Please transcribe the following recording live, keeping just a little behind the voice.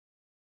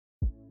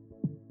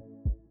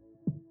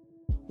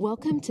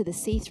Welcome to the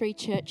C3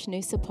 Church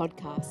Noosa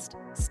podcast.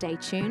 Stay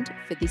tuned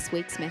for this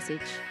week's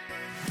message.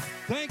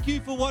 Thank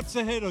you for what's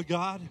ahead, oh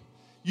God.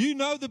 You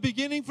know the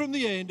beginning from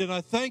the end, and I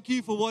thank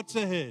you for what's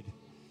ahead.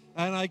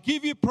 And I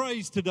give you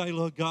praise today,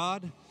 Lord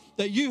God,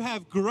 that you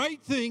have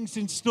great things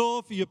in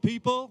store for your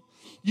people.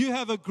 You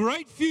have a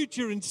great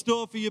future in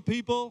store for your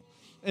people.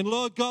 And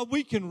Lord God,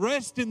 we can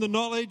rest in the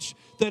knowledge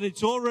that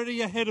it's already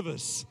ahead of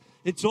us.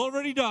 It's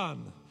already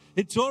done.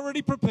 It's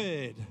already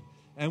prepared.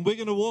 And we're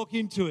going to walk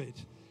into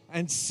it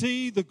and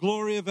see the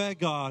glory of our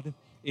God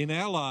in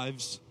our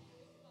lives.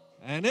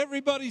 And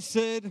everybody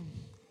said,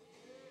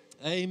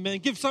 amen.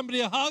 Give somebody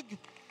a hug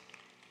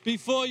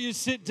before you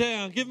sit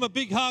down. Give them a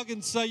big hug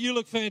and say, you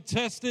look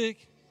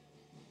fantastic.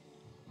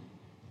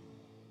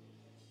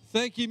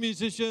 Thank you,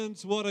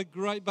 musicians. What a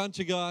great bunch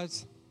of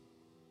guys.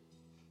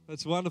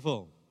 That's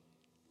wonderful.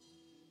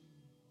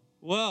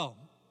 Well,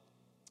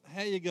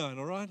 how you going,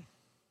 all right?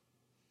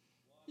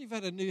 You've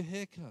had a new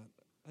haircut,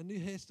 a new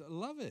hairstyle.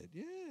 Love it.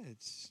 Yeah,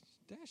 it's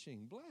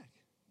dashing black.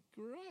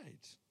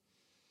 Great.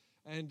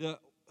 And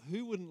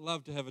who wouldn't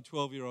love to have a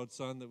 12-year-old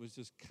son that was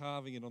just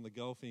carving it on the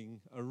golfing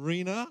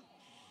arena?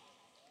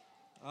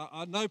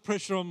 No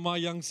pressure on my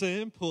young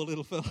Sam, poor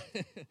little fella.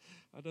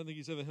 I don't think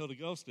he's ever held a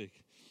golf stick.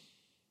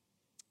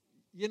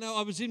 You know,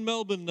 I was in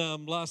Melbourne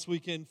last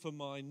weekend for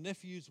my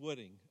nephew's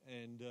wedding.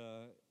 And,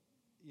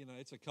 you know,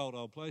 it's a cold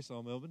old place,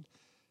 old Melbourne.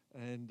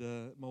 And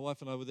my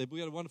wife and I were there. We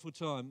had a wonderful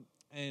time.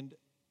 And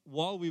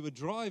while we were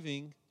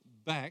driving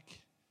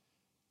back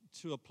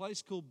to a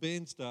place called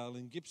Bairnsdale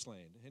in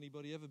Gippsland.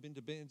 Anybody ever been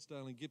to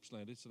Bairnsdale in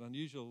Gippsland? It's an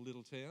unusual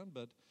little town,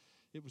 but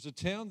it was a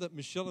town that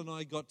Michelle and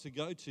I got to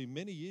go to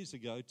many years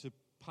ago to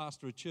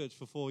pastor a church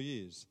for 4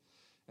 years.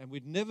 And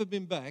we'd never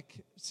been back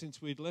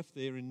since we'd left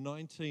there in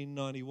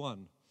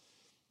 1991.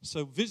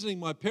 So visiting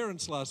my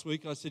parents last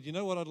week, I said, you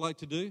know what I'd like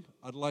to do?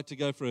 I'd like to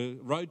go for a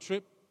road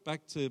trip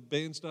back to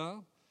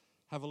Bairnsdale,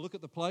 have a look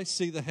at the place,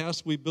 see the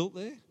house we built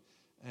there,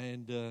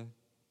 and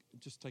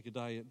just take a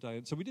day.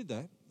 So we did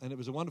that, and it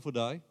was a wonderful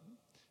day,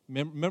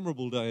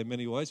 memorable day in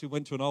many ways. We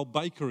went to an old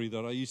bakery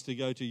that I used to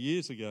go to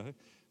years ago,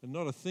 and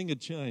not a thing had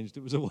changed.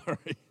 It was a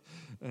worry,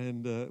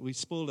 and we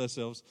spoiled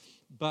ourselves.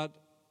 But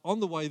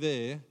on the way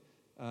there,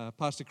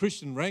 Pastor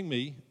Christian rang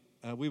me.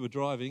 We were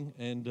driving,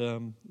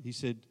 and he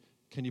said,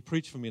 can you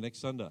preach for me next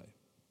Sunday?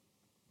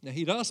 Now,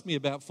 he'd asked me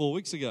about 4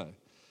 weeks ago,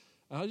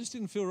 and I just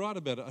didn't feel right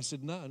about it. I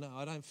said, no,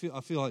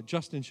 I feel like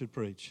Justin should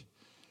preach.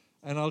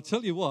 And I'll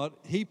tell you what,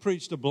 he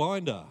preached a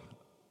blinder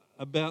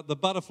about the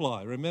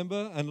butterfly,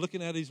 remember? And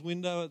looking out his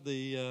window at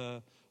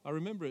the, I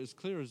remember it as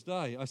clear as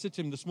day. I said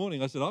to him this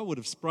morning, I said, I would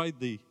have sprayed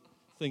the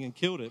thing and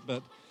killed it,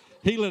 but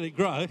he let it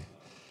grow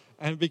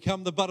and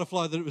become the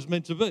butterfly that it was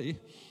meant to be.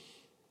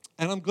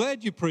 And I'm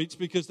glad you preached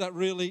because that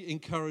really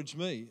encouraged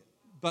me.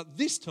 But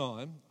this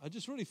time, I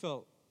just really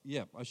felt,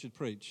 yeah, I should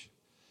preach.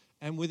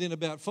 And within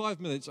about 5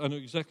 minutes, I knew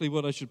exactly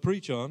what I should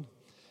preach on.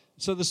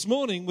 So this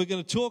morning, we're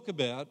going to talk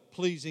about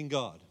pleasing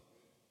God.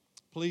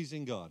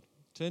 Pleasing God.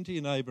 Turn to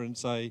your neighbour and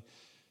say,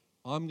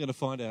 I'm going to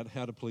find out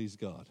how to please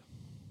God.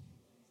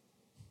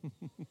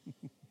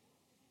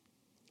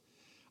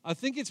 I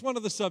think it's one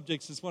of the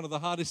subjects, it's one of the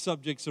hardest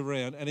subjects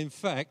around. And in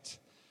fact,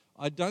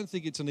 I don't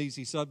think it's an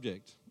easy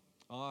subject.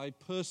 I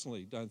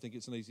personally don't think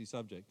it's an easy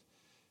subject.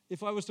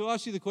 If I was to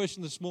ask you the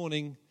question this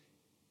morning,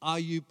 are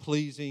you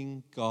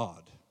pleasing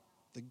God?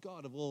 The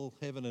God of all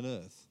heaven and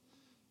earth.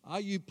 Are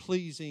you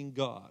pleasing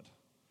God?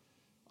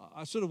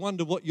 I sort of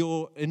wonder what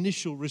your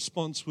initial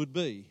response would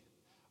be.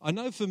 I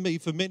know for me,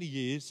 for many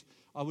years,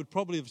 I would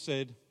probably have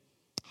said,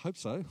 I hope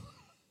so. I'm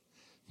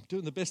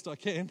doing the best I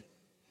can.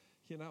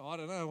 You know, I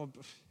don't know.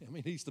 I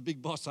mean, he's the big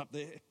boss up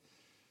there.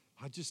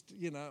 I just,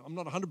 you know, I'm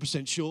not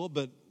 100% sure,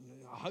 but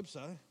I hope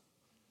so.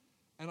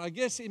 And I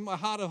guess in my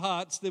heart of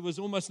hearts, there was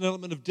almost an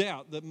element of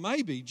doubt that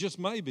maybe, just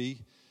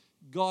maybe,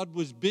 God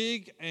was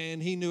big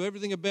and he knew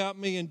everything about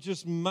me, and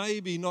just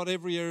maybe not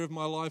every area of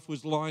my life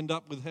was lined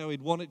up with how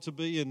he'd want it to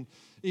be. And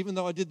even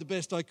though I did the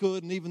best I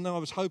could, and even though I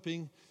was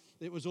hoping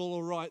it was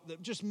all right,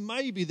 that just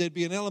maybe there'd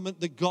be an element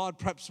that God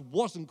perhaps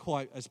wasn't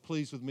quite as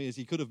pleased with me as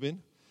he could have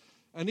been.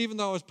 And even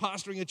though I was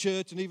pastoring a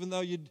church, and even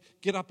though you'd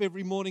get up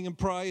every morning and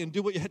pray and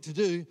do what you had to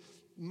do,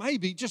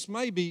 maybe, just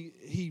maybe,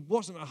 he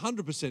wasn't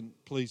 100%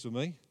 pleased with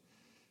me.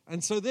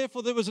 And so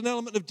therefore there was an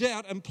element of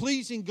doubt, and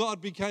pleasing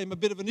God became a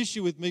bit of an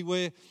issue with me,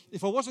 where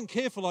if I wasn't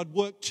careful, I'd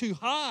work too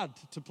hard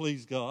to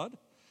please God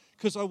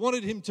because I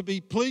wanted him to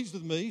be pleased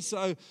with me.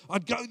 So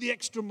I'd go the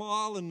extra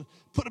mile and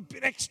put a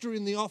bit extra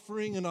in the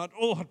offering, and I'd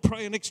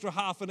pray an extra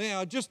half an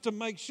hour just to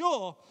make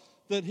sure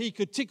that he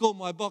could tick all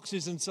my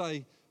boxes and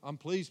say, I'm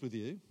pleased with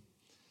you.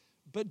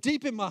 But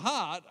deep in my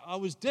heart, I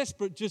was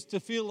desperate just to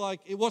feel like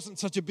it wasn't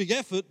such a big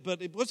effort,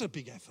 but it was a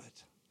big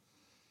effort.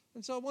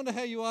 And so I wonder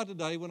how you are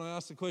today when I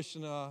ask the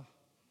question,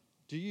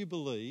 do you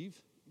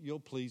believe you're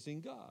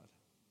pleasing God?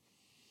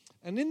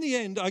 And in the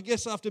end, I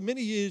guess after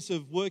many years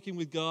of working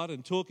with God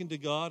and talking to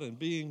God and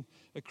being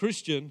a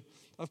Christian,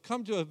 I've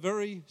come to a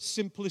very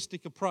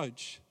simplistic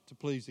approach to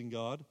pleasing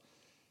God.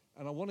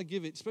 And I want to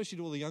give it, especially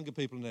to all the younger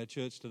people in our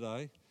church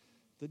today,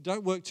 that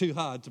don't work too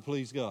hard to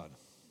please God.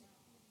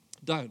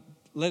 Don't.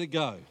 Let it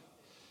go.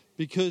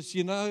 Because,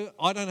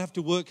 I don't have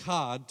to work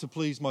hard to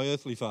please my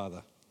earthly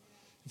father.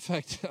 In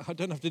fact, I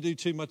don't have to do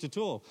too much at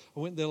all. I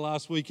went there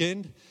last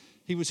weekend.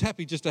 He was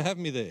happy just to have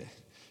me there.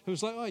 He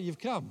was like, "Oh, you've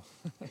come.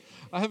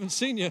 I haven't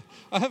seen you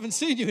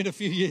in a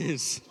few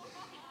years."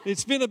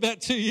 It's been about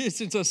 2 years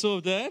since I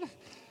saw Dad.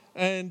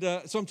 And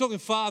so I'm talking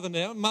father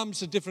now.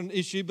 Mum's a different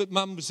issue, but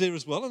Mum was there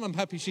as well, and I'm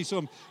happy she saw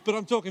him. But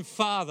I'm talking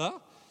father.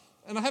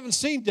 And I haven't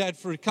seen Dad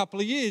for a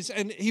couple of years,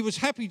 and he was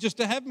happy just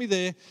to have me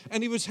there.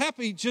 And he was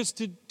happy just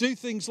to do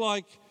things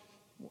like,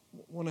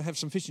 "Want to have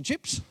some fish and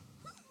chips?"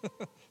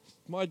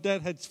 My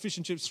dad had fish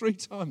and chips 3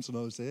 times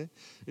when I was there.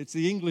 It's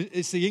the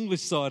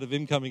English side of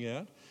him coming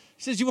out.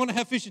 He says, "You want to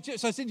have fish and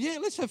chips?" I said, "Yeah,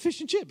 let's have fish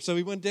and chips." So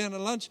we went down at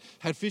lunch,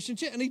 had fish and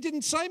chips, and he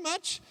didn't say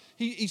much.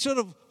 He sort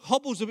of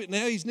hobbles a bit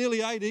now. He's nearly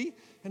 80,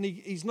 and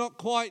he's not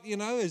quite,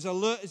 as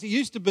alert as he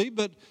used to be,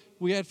 but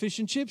we had fish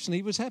and chips, and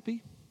he was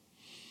happy.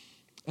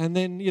 And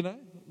then,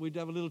 we'd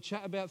have a little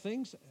chat about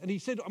things. And he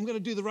said, "I'm going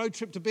to do the road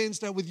trip to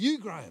Bairnsdale with you,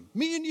 Graham,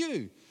 me and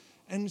you."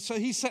 And so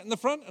he sat in the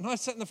front, and I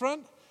sat in the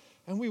front.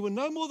 And we were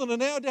no more than an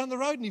hour down the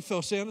road, and he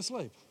fell sound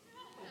asleep.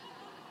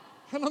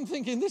 And I'm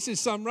thinking, this is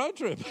some road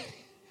trip.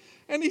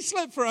 And he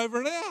slept for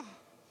over an hour.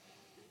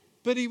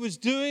 But he was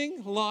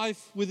doing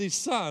life with his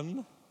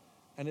son,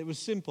 and it was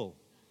simple,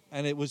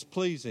 and it was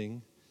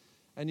pleasing.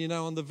 And,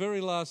 on the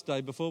very last day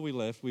before we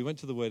left, we went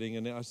to the wedding,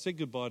 and I said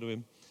goodbye to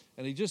him.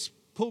 And he just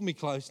pulled me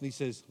close, and he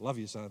says, "Love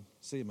you, son.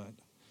 See you, mate."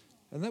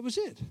 And that was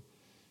it.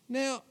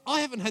 Now,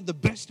 I haven't had the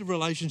best of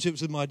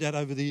relationships with my dad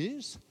over the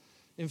years.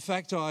 In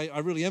fact, I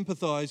really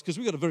empathise because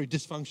we've got a very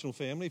dysfunctional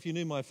family. If you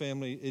knew my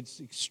family,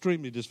 it's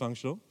extremely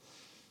dysfunctional.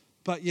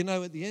 But,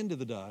 at the end of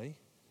the day,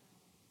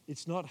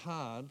 it's not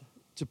hard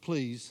to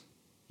please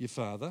your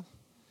father.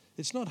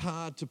 It's not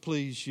hard to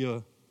please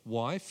your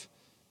wife.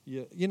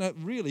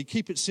 Really,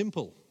 keep it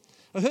simple.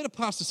 I heard a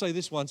pastor say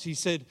this once. He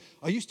said,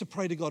 "I used to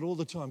pray to God all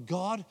the time,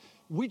 'God,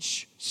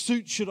 which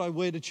suit should I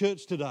wear to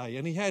church today?'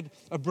 And he had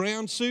a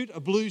brown suit, a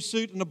blue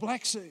suit, and a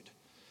black suit.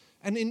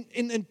 And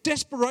in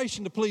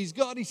desperation to please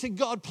God, he said,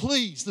 'God,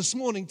 please, this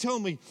morning, tell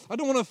me, I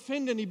don't want to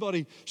offend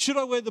anybody. Should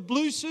I wear the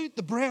blue suit,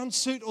 the brown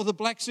suit, or the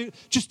black suit?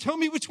 Just tell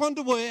me which one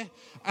to wear,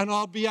 and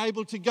I'll be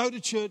able to go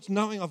to church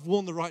knowing I've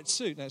worn the right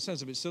suit.'" Now, it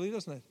sounds a bit silly,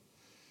 doesn't it?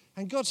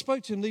 And God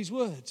spoke to him these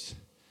words.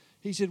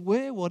 He said,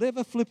 "Wear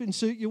whatever flipping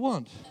suit you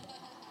want."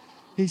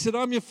 He said,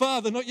 "I'm your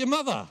father, not your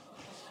mother."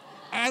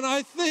 And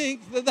I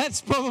think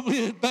that's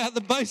probably about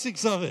the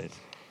basics of it.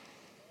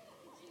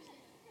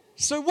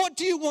 So what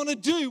do you want to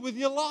do with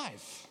your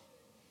life?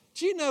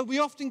 Do you know we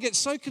often get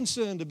so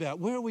concerned about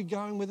where are we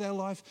going with our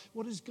life?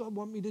 What does God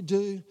want me to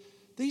do?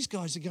 These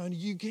guys are going to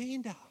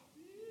Uganda.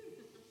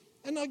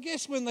 And I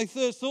guess when they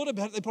first thought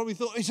about it, they probably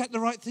thought, "Is that the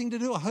right thing to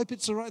do? I hope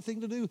it's the right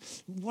thing to do.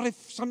 What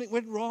if something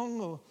went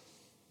wrong?"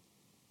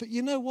 But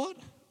you know what?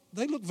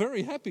 They look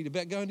very happy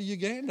about going to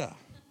Uganda.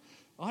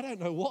 I don't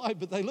know why,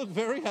 but they look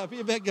very happy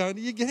about going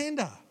to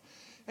Uganda.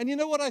 And you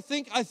know what I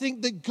think? I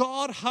think that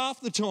God half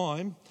the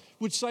time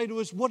would say to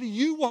us, "What do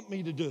you want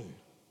me to do?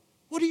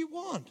 What do you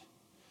want?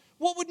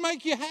 What would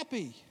make you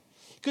happy?"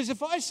 Because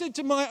if I said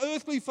to my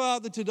earthly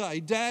father today,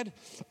 "Dad,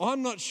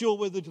 I'm not sure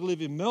whether to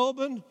live in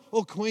Melbourne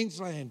or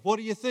Queensland. What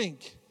do you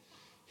think?"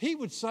 He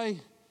would say,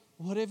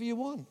 "Whatever you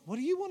want. What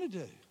do you want to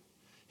do?"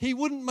 He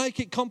wouldn't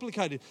make it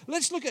complicated.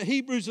 Let's look at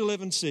Hebrews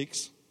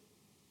 11:6.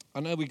 I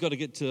know we've got to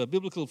get to a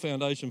biblical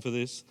foundation for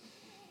this,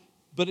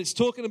 but it's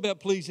talking about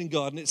pleasing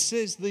God, and it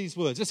says these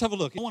words. Let's have a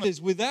look. It says,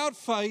 "Without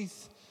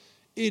faith,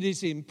 it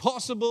is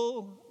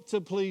impossible to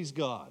please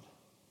God."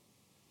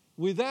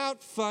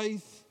 Without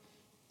faith,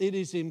 it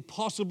is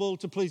impossible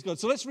to please God.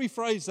 So let's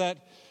rephrase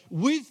that.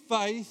 With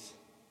faith,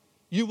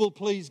 you will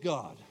please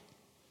God.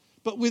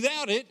 But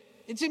without it,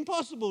 it's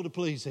impossible to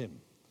please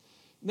him.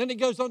 And then it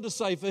goes on to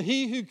say, "For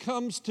he who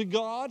comes to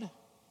God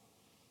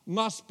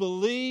must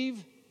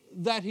believe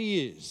that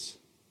he is."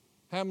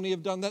 How many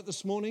have done that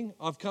this morning?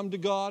 I've come to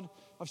God.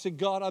 I've said,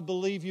 "God, I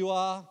believe you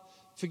are.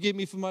 Forgive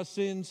me for my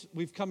sins."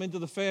 We've come into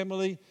the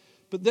family.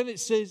 But then it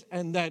says,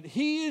 "And that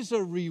he is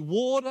a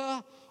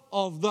rewarder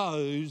of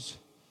those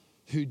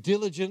who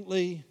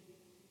diligently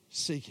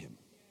seek him."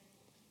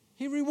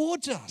 He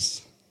rewards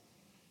us.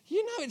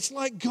 It's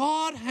like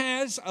God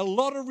has a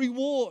lot of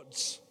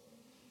rewards.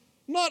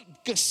 Not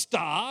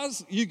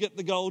stars, you get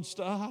the gold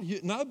star,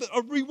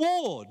 but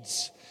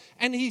rewards.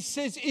 And he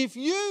says, "If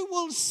you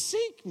will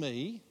seek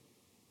me,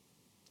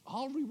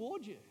 I'll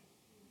reward you."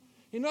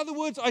 In other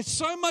words, I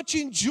so much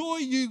enjoy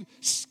you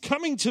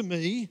coming to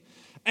me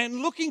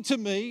and looking to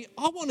me,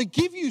 I want to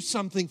give you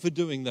something for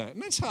doing that.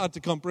 And that's hard to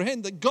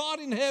comprehend, that God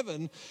in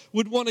heaven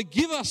would want to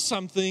give us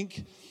something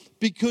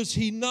because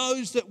he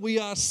knows that we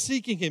are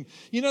seeking him.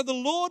 The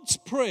Lord's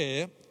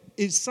Prayer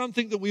is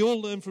something that we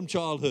all learn from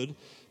childhood.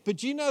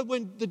 But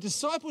when the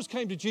disciples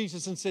came to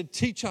Jesus and said,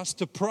 "Teach us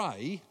to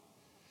pray,"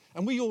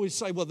 and we always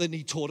say, well, then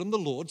he taught them the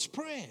Lord's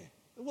Prayer.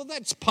 Well,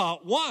 that's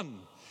part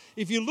one.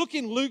 If you look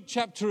in Luke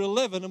chapter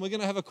 11, and we're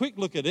going to have a quick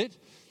look at it.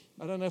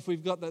 I don't know if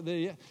we've got that there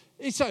yet.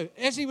 So,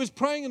 as he was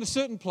praying in a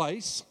certain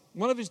place,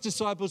 one of his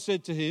disciples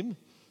said to him,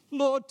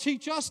 Lord,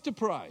 teach us to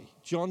pray.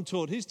 John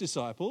taught his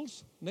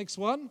disciples. Next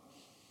one.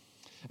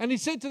 And he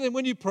said to them,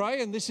 when you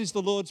pray, and this is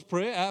the Lord's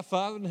Prayer, Our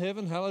Father in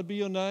heaven, hallowed be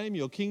your name,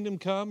 your kingdom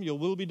come, your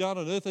will be done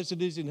on earth as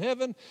it is in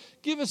heaven.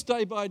 Give us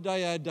day by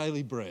day our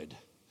daily bread.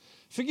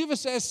 Forgive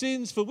us our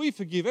sins, for we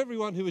forgive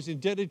everyone who is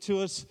indebted to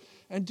us.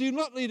 And do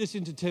not lead us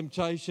into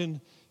temptation,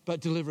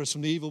 but deliver us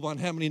from the evil one.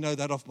 How many know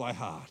that off by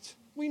heart?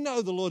 We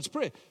know the Lord's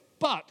Prayer.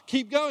 But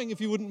keep going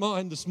if you wouldn't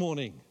mind this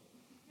morning.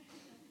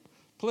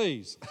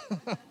 Please.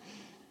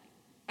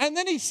 And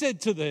then he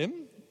said to them,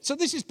 so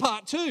this is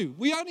part 2.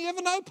 We only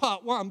ever know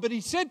part 1, but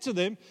he said to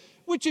them,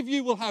 which of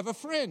you will have a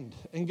friend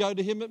and go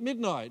to him at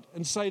midnight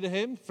and say to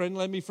him, friend,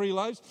 lend me 3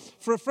 loaves,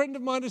 for a friend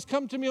of mine has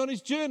come to me on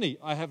his journey.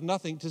 I have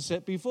nothing to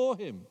set before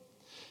him.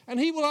 And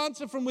he will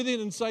answer from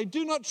within and say,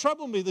 do not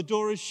trouble me, the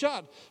door is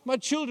shut. My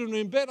children are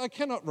in bed, I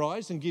cannot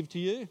rise and give to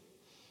you.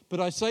 But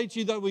I say to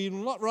you, though we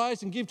will not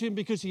rise and give to him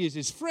because he is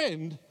his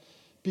friend,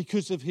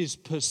 because of his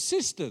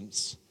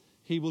persistence,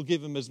 he will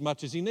give him as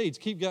much as he needs.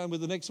 Keep going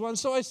with the next one.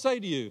 So I say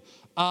to you,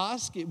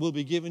 ask, it will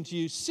be given to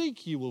you.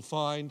 Seek, you will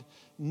find.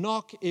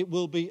 Knock, it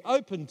will be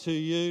opened to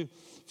you.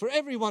 For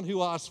everyone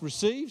who asks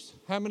receives.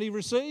 How many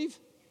receive?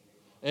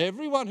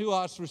 Everyone who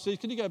asks receives.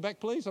 Can you go back,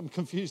 please? I'm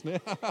confused now.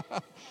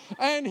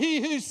 And he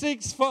who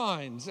seeks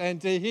finds.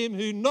 And to him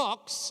who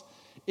knocks,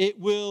 it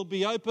will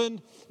be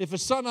opened. If a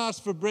son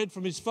asks for bread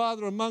from his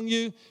father among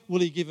you, will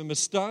he give him a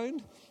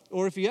stone?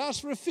 Or if he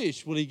asks for a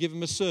fish, will he give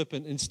him a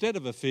serpent instead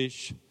of a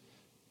fish?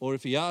 Or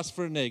if he asks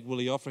for an egg, will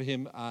he offer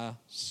him a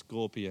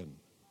scorpion?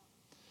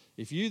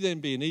 If you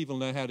then, being evil,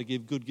 know how to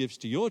give good gifts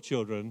to your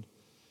children,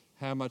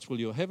 how much will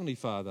your heavenly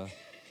Father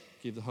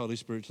give the Holy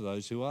Spirit to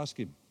those who ask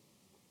him?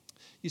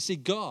 You see,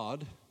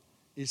 God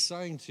is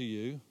saying to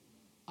you,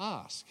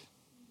 ask,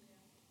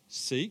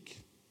 seek,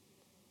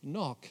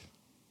 knock.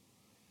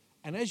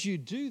 And as you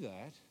do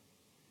that,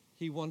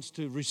 he wants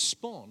to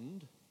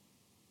respond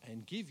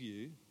and give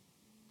you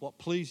what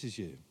pleases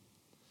you.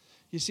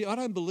 You see, I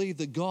don't believe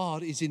that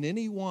God is in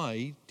any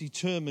way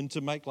determined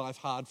to make life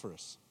hard for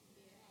us.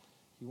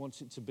 He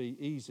wants it to be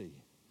easy.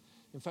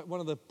 In fact,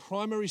 one of the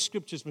primary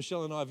scriptures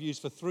Michelle and I have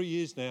used for 3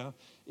 years now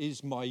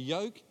is, my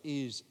yoke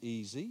is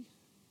easy,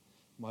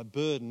 my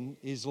burden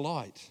is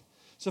light.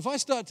 So if I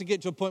start to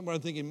get to a point where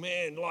I'm thinking,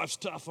 man, life's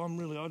tough, I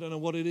don't know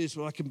what it is,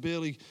 but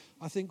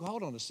I think,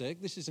 hold on a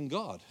sec, this isn't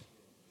God.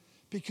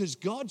 Because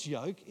God's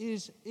yoke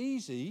is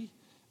easy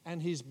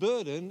and his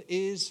burden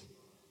is,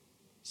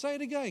 say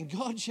it again,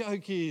 God's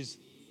yoke is,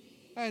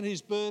 and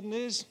his burden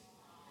is,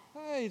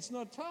 hey, it's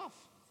not tough,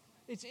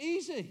 it's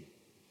easy.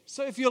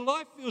 So if your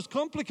life feels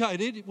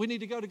complicated, we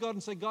need to go to God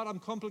and say, God, I'm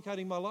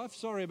complicating my life,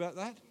 sorry about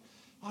that.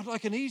 I'd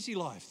like an easy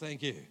life,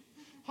 thank you.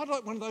 I'd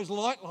like one of those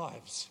light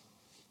lives.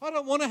 I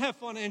don't want to have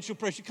financial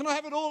pressure. Can I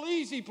have it all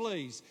easy,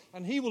 please?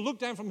 And he will look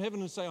down from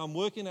heaven and say, I'm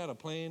working out a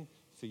plan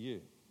for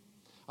you.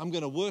 I'm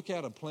going to work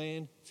out a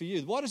plan for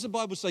you. Why does the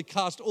Bible say,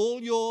 cast all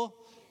your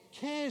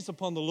cares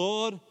upon the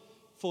Lord,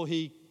 for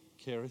he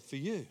careth for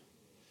you?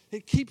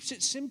 It keeps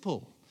it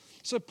simple.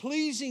 So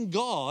pleasing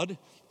God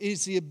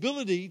is the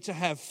ability to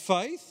have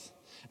faith,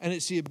 and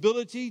it's the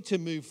ability to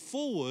move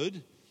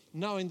forward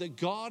knowing that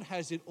God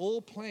has it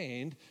all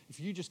planned if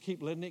you just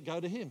keep letting it go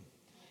to him.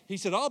 He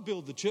said, I'll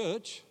build the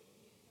church.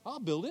 I'll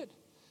build it.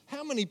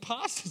 How many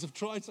pastors have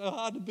tried so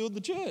hard to build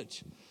the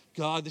church?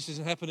 God, this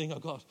isn't happening. Oh,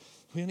 God,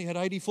 we only had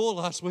 84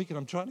 last week and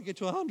I'm trying to get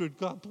to 100.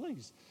 God,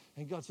 please.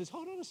 And God says,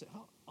 hold on a second.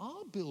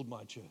 I'll build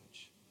my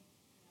church.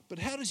 But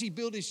how does he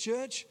build his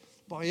church?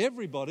 By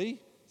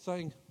everybody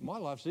saying, my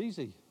life's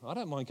easy. I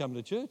don't mind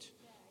coming to church.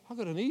 I've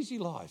got an easy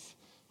life.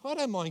 I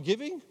don't mind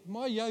giving.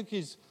 My yoke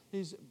is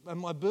and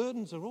my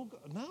burdens are all,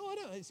 no, I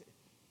don't.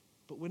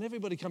 But when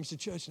everybody comes to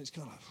church and it's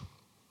kind of,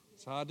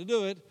 it's hard to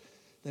do it,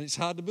 then it's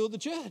hard to build the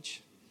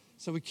church.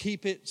 So we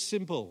keep it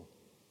simple.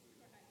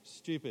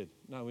 Stupid.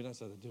 No, we don't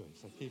say that, do we?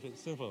 So keep it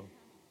simple.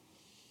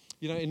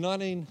 You know, in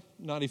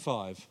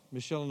 1995,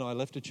 Michelle and I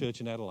left a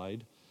church in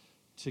Adelaide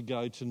to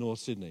go to North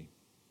Sydney.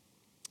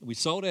 We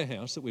sold our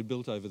house that we'd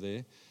built over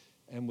there,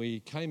 and we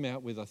came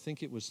out with, I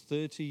think it was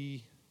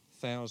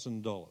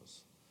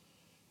 $30,000.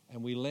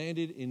 And we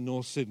landed in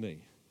North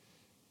Sydney.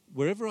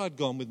 Wherever I'd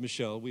gone with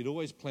Michelle, we'd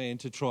always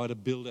planned to try to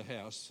build a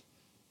house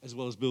as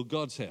well as build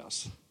God's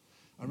house.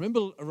 I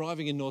remember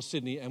arriving in North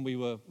Sydney and we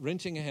were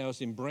renting a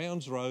house in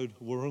Browns Road,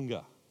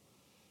 Wahroonga.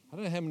 I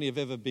don't know how many have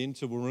ever been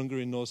to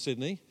Wahroonga in North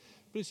Sydney,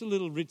 but it's a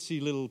little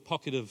ritzy little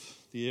pocket of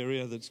the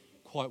area that's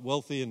quite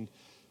wealthy. And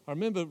I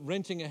remember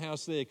renting a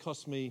house there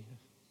cost me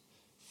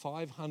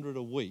 $500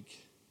 a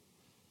week.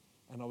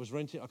 And I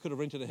could have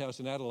rented a house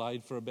in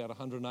Adelaide for about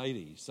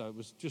 $180. So it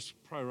was just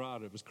pro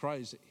rata. It was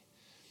crazy.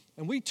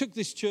 And we took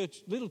this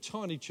church, little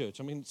tiny church.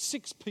 I mean,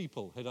 6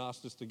 people had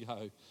asked us to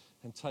go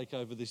and take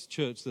over this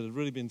church that had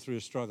really been through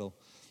a struggle.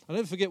 I'll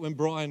never forget when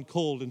Brian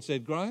called and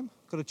said, Graham,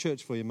 I've got a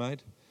church for you,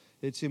 mate.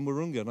 It's in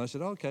Wahroonga. And I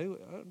said, okay,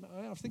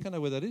 I think I know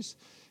where that is.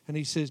 And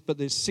he says, but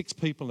there's 6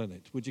 people in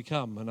it. Would you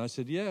come? And I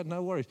said, yeah,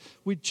 no worries.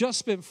 We just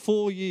spent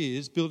 4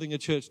 years building a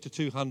church to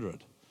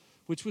 200,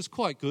 which was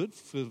quite good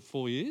for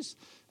 4 years.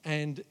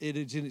 And it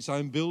is in its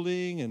own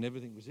building and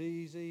everything was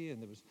easy.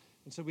 And there was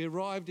And so we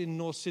arrived in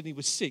North Sydney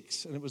with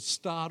 6, and it was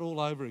start all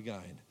over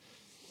again.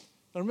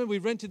 I remember we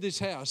rented this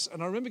house,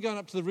 and I remember going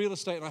up to the real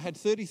estate, and I had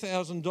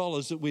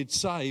 $30,000 that we'd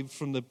saved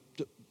from the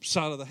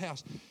sale of the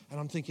house. And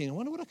I'm thinking, I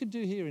wonder what I could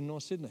do here in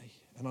North Sydney.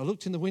 And I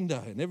looked in the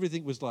window, and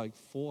everything was like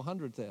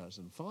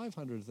 $400,000,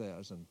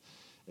 $500,000.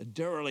 A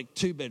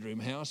derelict 2-bedroom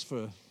house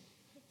for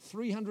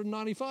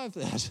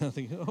 $395,000. I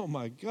think, oh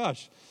my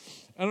gosh.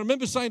 And I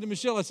remember saying to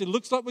Michelle, I said,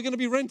 looks like we're going to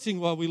be renting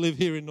while we live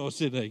here in North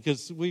Sydney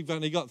because we've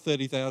only got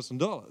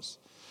 $30,000.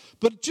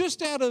 But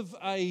just out of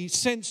a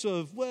sense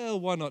of, well,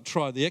 why not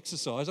try the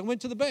exercise, I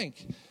went to the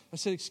bank. I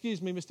said,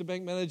 excuse me, Mr.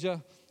 Bank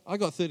Manager, I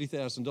got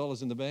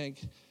 $30,000 in the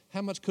bank.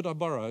 How much could I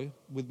borrow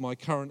with my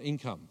current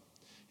income?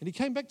 And he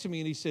came back to me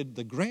and he said,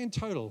 the grand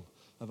total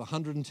of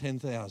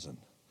 $110,000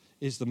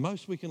 is the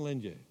most we can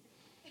lend you.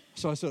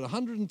 So I said,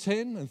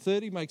 110 and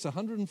 30 makes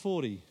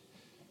 140.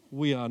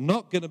 We are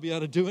not going to be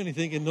able to do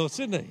anything in North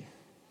Sydney.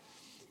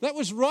 That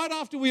was right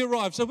after we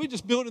arrived. So we're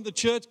just building the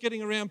church,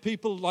 getting around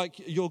people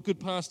like your good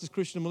pastors,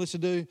 Christian and Melissa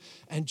do,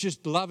 and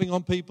just loving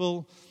on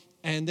people.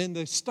 And then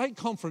the state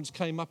conference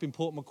came up in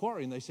Port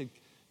Macquarie, and they said,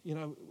 you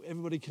know,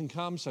 everybody can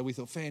come. So we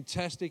thought,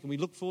 fantastic, and we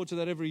look forward to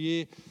that every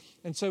year.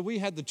 And so we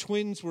had the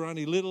twins, were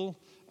only little,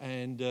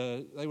 and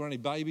they were only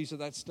babies at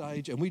that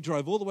stage. And we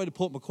drove all the way to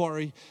Port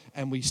Macquarie,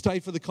 and we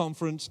stayed for the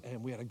conference,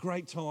 and we had a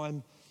great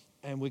time.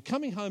 And we're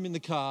coming home in the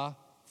car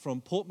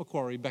from Port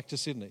Macquarie back to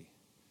Sydney.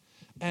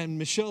 And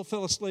Michelle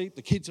fell asleep,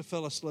 the kids have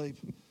fell asleep,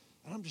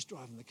 and I'm just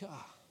driving the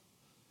car.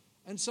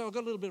 And so I've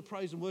got a little bit of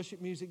praise and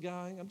worship music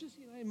going. I'm just,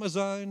 in my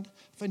zone.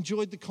 I've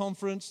enjoyed the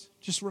conference,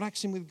 just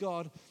relaxing with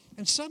God.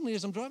 And suddenly,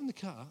 as I'm driving the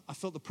car, I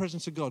felt the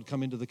presence of God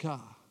come into the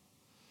car.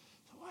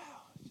 I thought,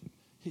 wow,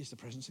 here's the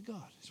presence of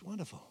God. It's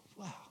wonderful.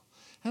 Wow.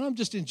 And I'm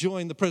just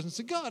enjoying the presence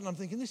of God, and I'm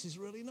thinking, this is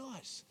really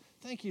nice.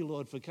 Thank you,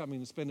 Lord, for coming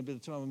and spending a bit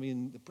of time with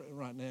me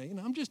right now.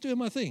 I'm just doing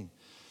my thing.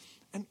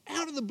 And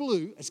out of the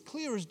blue, as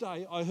clear as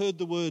day, I heard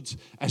the words,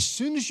 as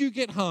soon as you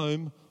get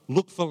home,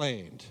 look for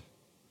land.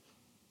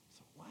 I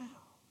thought, wow,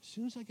 as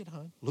soon as I get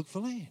home, look for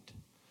land.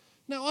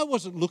 Now, I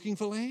wasn't looking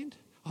for land.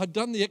 I'd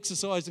done the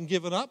exercise and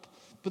given up.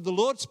 But the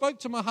Lord spoke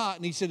to my heart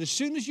and he said, as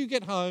soon as you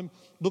get home,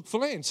 look for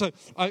land. So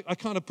I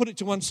kind of put it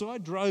to one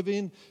side, drove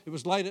in. It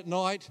was late at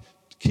night.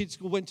 The kids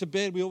went to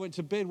bed. We all went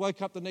to bed,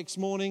 woke up the next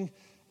morning.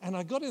 And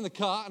I got in the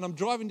car and I'm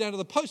driving down to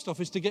the post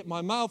office to get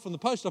my mail from the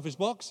post office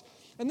box.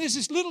 And there's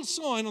this little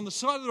sign on the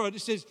side of the road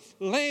that says,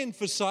 land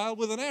for sale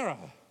with an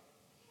arrow.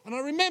 And I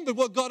remembered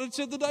what God had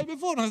said the day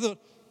before. And I thought,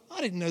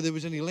 I didn't know there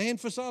was any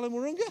land for sale in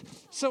Wahroonga.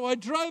 So I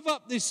drove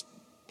up this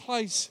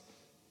place,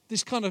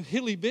 this kind of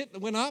hilly bit that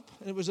went up.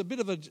 And it was a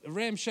bit of a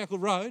ramshackle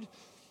road.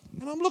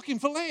 And I'm looking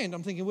for land.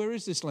 I'm thinking, where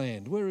is this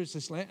land? Where is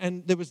this land?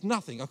 And there was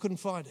nothing. I couldn't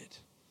find it.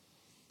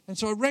 And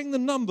so I rang the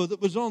number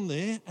that was on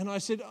there and I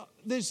said, oh,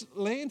 there's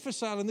land for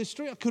sale in this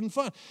street. I couldn't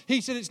find it.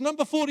 He said, it's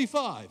number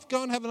 45.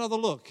 Go and have another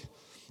look.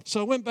 So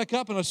I went back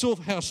up and I saw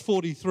house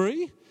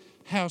 43,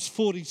 house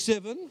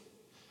 47,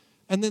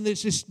 and then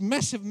there's this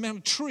massive amount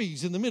of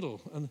trees in the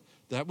middle. And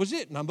that was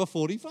it, number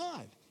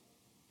 45.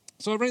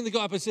 So I rang the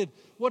guy up and said,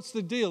 what's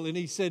the deal? And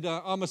he said,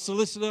 I'm a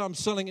solicitor. I'm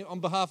selling it on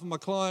behalf of my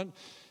client.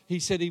 He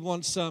said he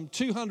wants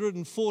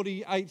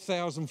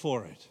 $248,000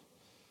 for it.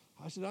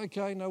 I said,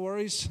 okay, no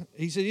worries.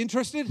 He said,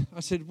 interested? I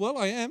said, well,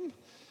 I am.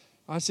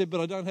 I said, but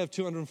I don't have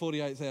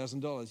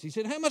 $248,000. He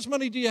said, how much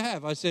money do you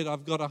have? I said,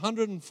 I've got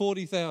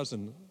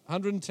 $140,000.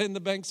 110 the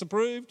bank's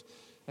approved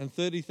and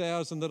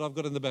 $30,000 that I've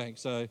got in the bank.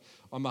 So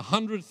I'm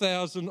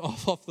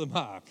 $100,000 off the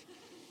mark.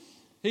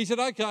 He said,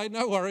 okay,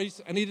 no worries.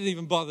 And he didn't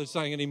even bother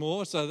saying any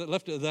more, so that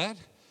left it at that.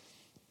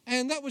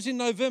 And that was in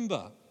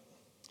November.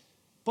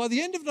 By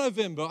the end of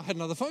November, I had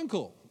another phone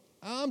call.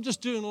 I'm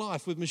just doing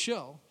life with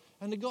Michelle.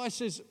 And the guy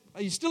says,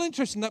 are you still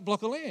interested in that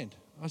block of land?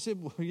 I said,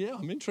 well, yeah,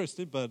 I'm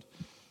interested, but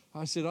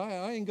I said,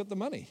 I ain't got the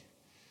money.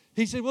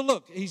 He said, well,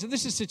 look, he said,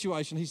 this is the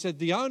situation. He said,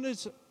 the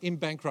owner's in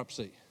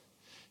bankruptcy.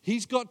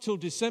 He's got till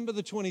December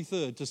the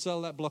 23rd to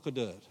sell that block of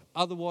dirt.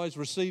 Otherwise,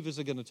 receivers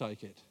are going to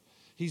take it.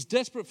 He's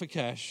desperate for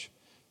cash.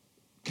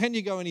 Can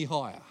you go any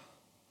higher?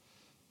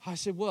 I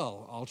said,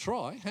 well, I'll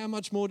try. How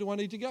much more do I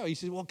need to go? He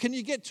said, well, can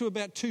you get to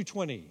about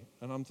 220?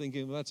 And I'm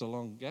thinking, well, that's a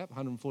long gap,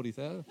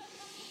 140,000.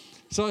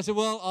 So I said,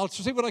 well, I'll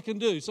see what I can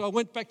do. So I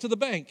went back to the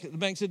bank. The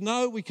bank said,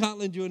 no, we can't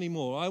lend you any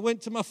more. I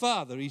went to my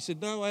father. He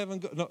said, no, I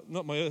haven't got,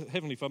 not my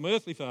heavenly father, my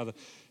earthly father.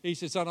 He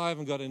said, son, I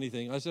haven't got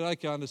anything. I said,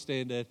 okay, I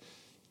understand that.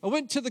 I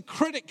went to the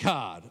credit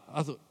card.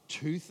 I thought,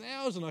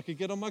 2,000 I could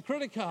get on my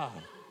credit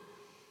card.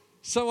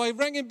 So I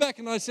rang him back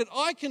and I said,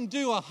 I can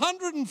do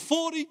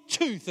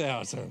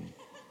 142,000.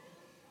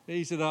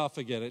 He said, oh,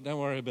 forget it. Don't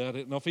worry about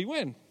it. And off he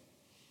went.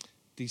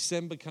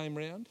 December came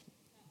round.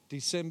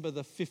 December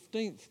the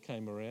 15th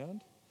came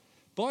around.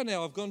 By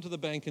now, I've gone to the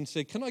bank and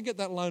said, can I get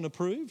that loan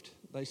approved?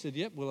 They said,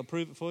 yep, we'll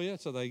approve it for you.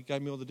 So they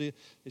gave me all the deal.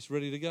 It's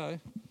ready to go.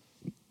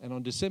 And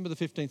on December the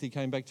 15th, he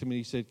came back to me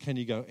and he said, can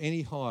you go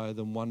any higher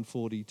than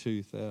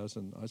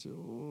 142,000? I said,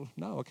 oh,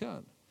 no, I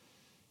can't.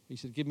 He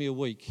said, give me a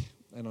week.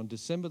 And on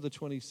December the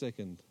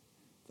 22nd,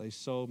 they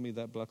sold me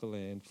that block of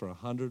land for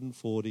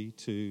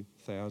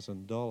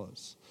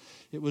 $142,000.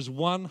 It was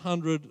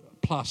 100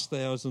 plus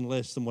thousand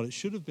less than what it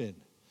should have been.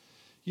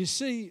 You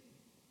see,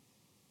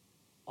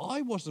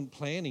 I wasn't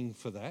planning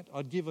for that.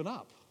 I'd given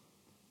up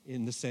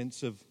in the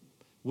sense of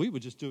we were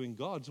just doing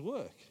God's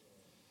work.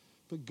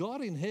 But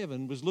God in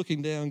heaven was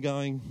looking down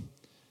going,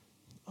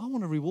 I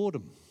want to reward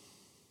them.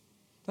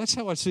 That's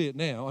how I see it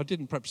now. I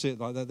didn't perhaps see it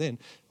like that then.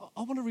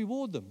 I want to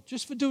reward them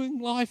just for doing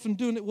life and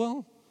doing it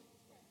well.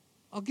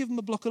 I'll give them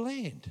a block of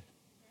land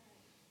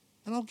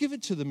and I'll give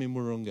it to them in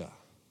Wahroonga.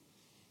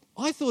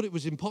 I thought it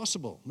was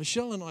impossible.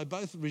 Michelle and I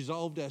both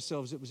resolved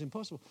ourselves it was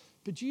impossible.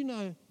 But you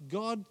know,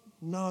 God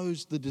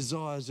knows the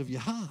desires of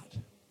your heart.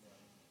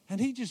 And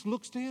he just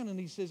looks down and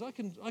he says, I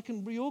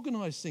can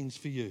reorganize things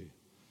for you.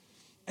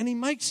 And he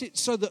makes it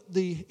so that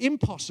the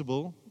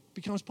impossible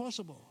becomes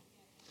possible.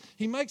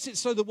 He makes it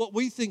so that what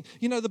we think,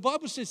 you know, the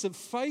Bible says that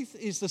faith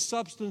is the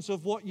substance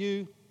of what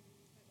you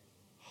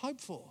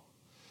hope for.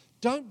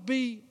 Don't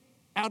be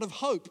out of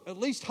hope, at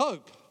least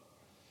hope.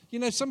 You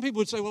know, some people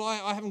would say, well,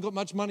 I haven't got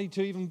much money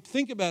to even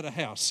think about a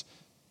house.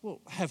 Well,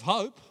 have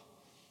hope.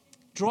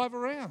 Drive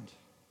around.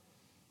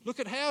 Look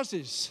at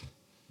houses.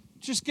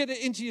 Just get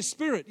it into your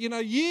spirit. You know,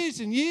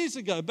 years and years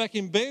ago, back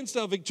in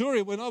Bairnsdale,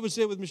 Victoria, when I was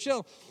there with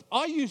Michelle,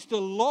 I used to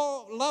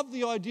love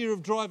the idea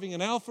of driving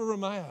an Alfa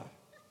Romeo.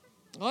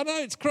 I know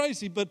it's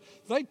crazy, but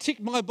they tick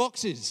my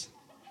boxes.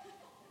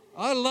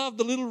 I love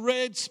the little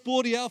red,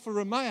 sporty Alfa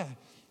Romeo.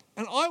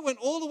 And I went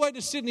all the way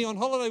to Sydney on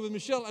holiday with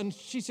Michelle, and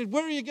she said,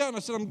 where are you going? I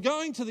said, I'm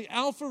going to the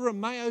Alfa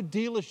Romeo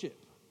dealership.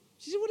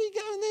 She said, what are you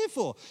going there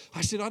for? I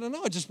said, I don't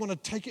know, I just want to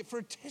take it for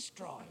a test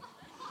drive.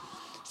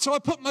 So I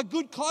put my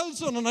good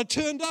clothes on and I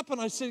turned up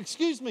and I said,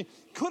 excuse me,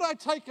 could I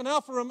take an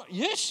Alfa Romeo?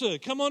 Yes, sir,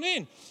 come on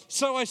in.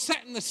 So I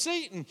sat in the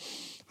seat and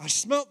I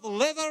smelt the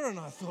leather and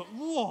I thought,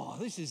 whoa,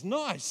 this is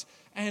nice.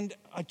 And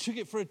I took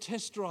it for a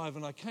test drive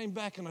and I came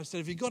back and I said,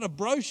 have you got a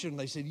brochure? And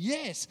they said,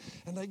 yes.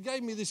 And they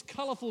gave me this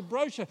colourful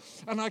brochure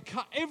and I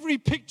cut every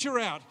picture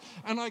out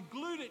and I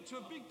glued it to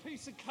a big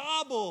piece of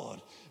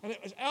cardboard. And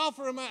it was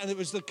Alfa Romeo and it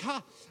was the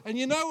car. And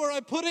you know where I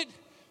put it?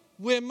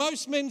 Where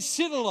most men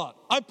sit a lot.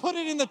 I put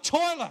it in the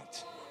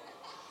toilet.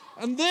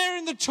 And there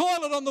in the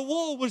toilet on the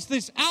wall was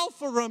this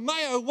Alfa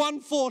Romeo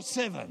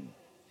 147.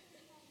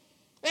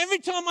 Every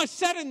time I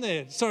sat in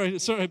there,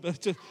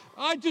 but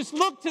I just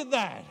looked at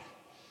that.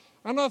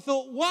 And I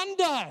thought, one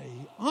day,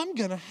 I'm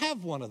going to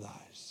have one of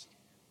those.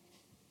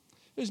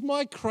 It was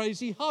my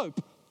crazy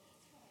hope.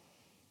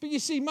 But you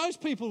see,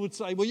 most people would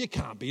say, well, you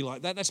can't be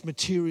like that. That's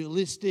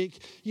materialistic.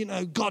 You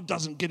know, God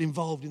doesn't get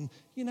involved in...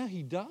 You know,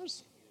 he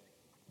does.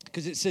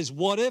 Because it says,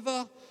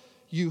 whatever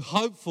you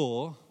hope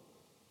for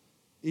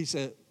is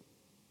a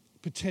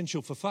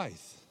potential for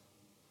faith.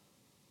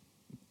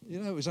 You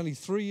know, it was only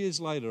 3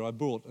 years later I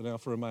bought an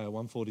Alfa Romeo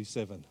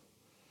 147.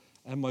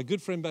 And my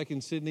good friend back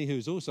in Sydney, who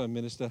is also a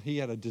minister, he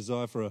had a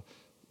desire for a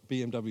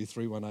BMW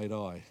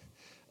 318i.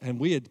 And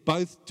we had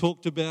both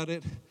talked about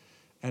it.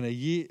 And a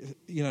year,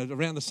 you know,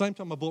 around the same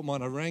time I bought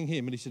mine, I rang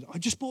him and he said, I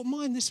just bought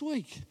mine this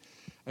week.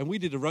 And we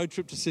did a road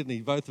trip to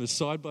Sydney, both of us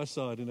side by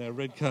side in our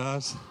red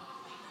cars,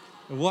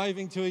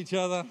 waving to each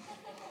other,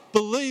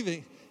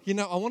 believing. You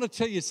know, I want to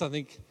tell you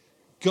something.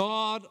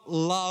 God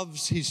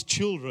loves his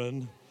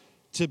children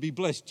to be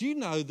blessed. Do you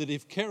know that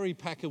if Kerry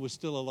Packer was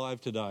still alive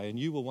today and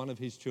you were one of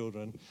his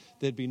children,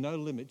 there'd be no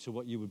limit to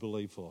what you would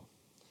believe for?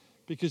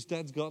 Because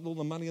Dad's got all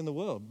the money in the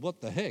world.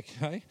 What the heck,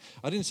 hey?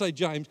 I didn't say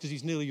James because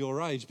he's nearly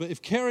your age, but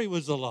if Kerry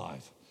was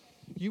alive,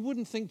 you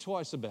wouldn't think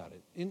twice about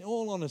it, in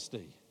all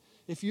honesty.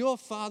 If your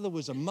father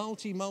was a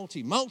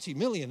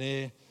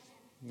multi-millionaire,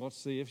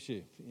 what's the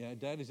issue? Yeah,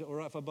 Dad, is it all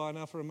right if I buy an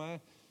Alfa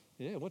Romeo?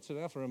 Yeah, what's an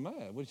Alfa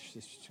Romeo?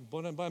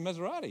 Don't buy a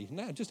Maserati.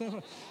 No, just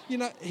Alfa. You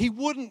know, he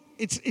wouldn't.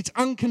 It's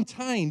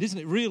uncontained, isn't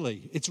it,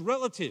 really? It's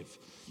relative.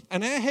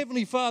 And our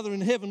Heavenly Father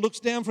in heaven looks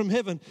down from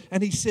heaven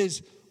and he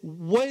says,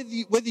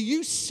 whether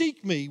you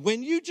seek me,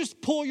 when you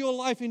just pour your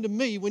life into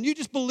me, when you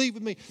just believe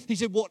in me, he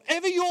said,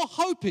 whatever your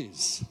hope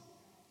is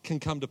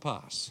can come to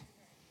pass.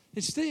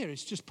 It's there.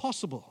 It's just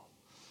possible.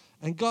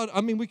 And God, I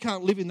mean, we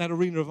can't live in that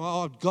arena of,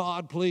 oh,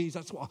 God, please,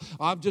 that's what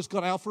I've just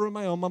got Alfa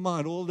Romeo on my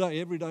mind all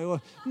day, every day.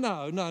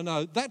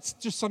 No. That's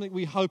just something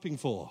we're hoping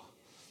for.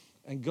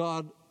 And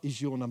God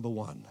is your number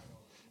one.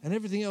 And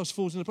everything else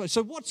falls into place.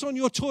 So what's on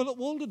your toilet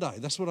wall today?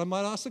 That's what I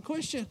might ask the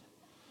question.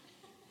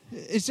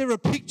 Is there a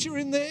picture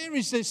in there?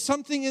 Is there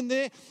something in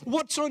there?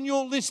 What's on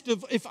your list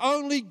of, if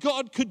only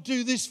God could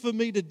do this for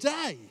me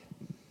today?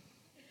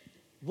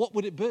 What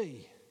would it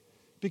be?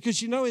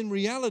 Because, you know, in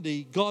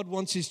reality, God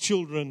wants his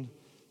children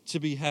to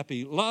be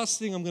happy. Last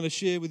thing I'm going to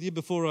share with you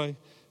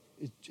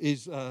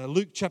is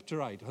Luke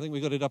chapter 8. I think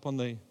we got it up on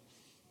the...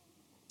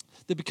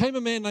 There became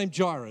a man named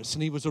Jairus,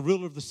 and he was a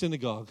ruler of the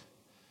synagogue.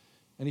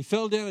 And he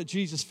fell down at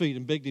Jesus' feet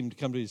and begged him to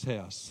come to his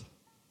house.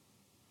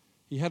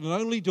 He had an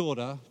only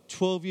daughter,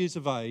 12 years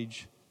of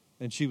age,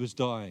 and she was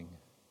dying.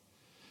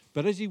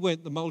 But as he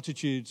went, the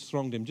multitudes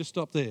thronged him. Just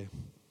stop there.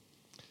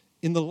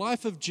 In the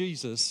life of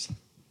Jesus,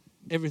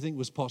 everything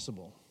was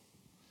possible.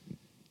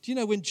 Do you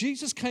know, when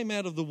Jesus came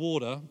out of the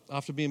water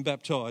after being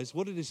baptized,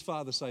 what did his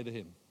father say to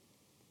him?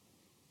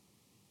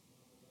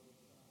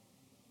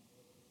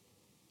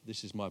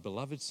 This is my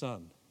beloved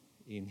son,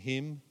 In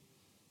him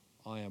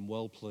I am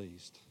well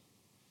pleased.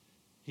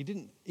 He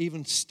didn't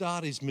even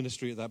start his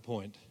ministry at that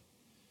point.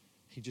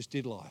 He just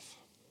did life.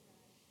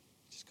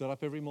 Just got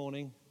up every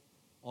morning,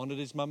 honoured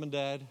his mum and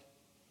dad,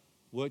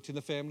 worked in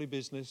the family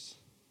business.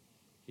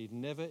 He'd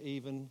never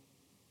even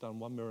done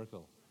one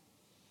miracle.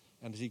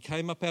 And as he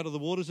came up out of the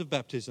waters of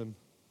baptism,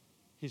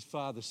 his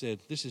father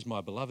said, "This is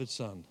my beloved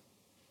son.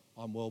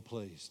 I'm well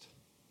pleased."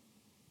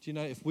 Do you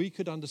know, if we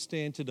could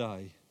understand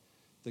today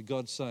that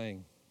God's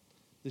saying,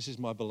 "This is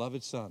my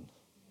beloved son,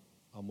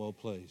 I'm well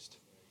pleased.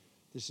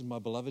 This is my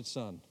beloved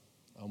son,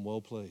 I'm well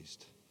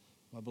pleased.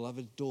 My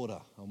beloved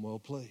daughter, I'm well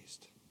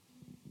pleased,"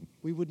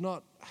 we would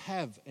not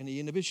have any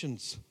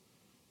inhibitions.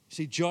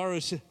 See,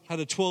 Jairus had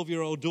a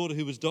 12-year-old daughter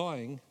who was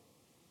dying.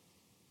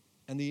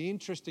 And the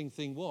interesting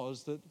thing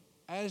was that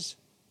as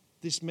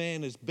this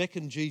man has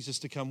beckoned Jesus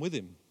to come with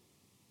him,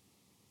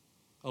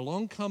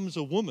 along comes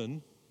a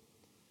woman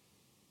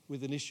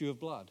with an issue of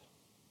blood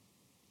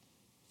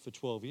for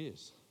 12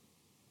 years.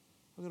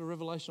 I got a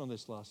revelation on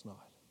this last night.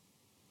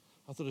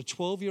 I thought a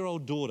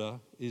 12-year-old daughter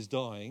is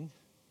dying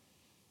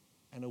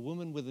and a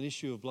woman with an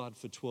issue of blood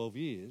for 12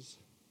 years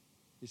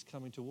is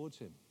coming towards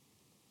him.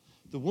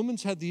 The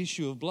woman's had the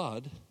issue of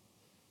blood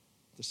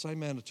the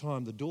same amount of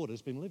time the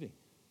daughter's been living.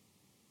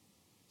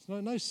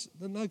 It's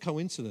no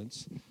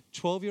coincidence.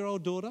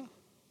 12-year-old daughter,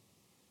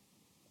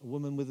 a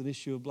woman with an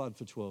issue of blood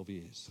for 12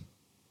 years.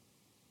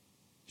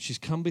 She's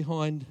come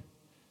behind,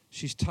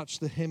 she's touched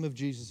the hem of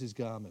Jesus'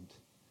 garment.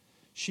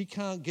 She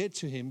can't get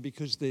to him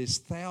because there's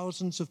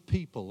thousands of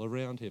people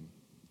around him.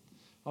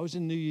 I was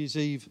in New Year's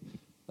Eve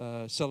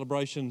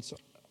celebrations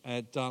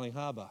at Darling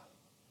Harbour,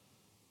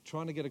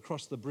 trying to get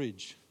across the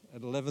bridge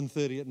at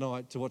 11:30 at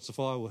night to watch the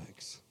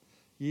fireworks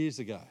years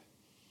ago.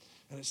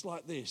 And it's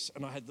like this.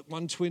 And I had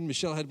one twin,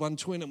 Michelle had one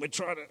twin, and we're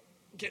trying to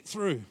get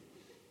through.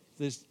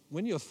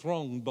 When you're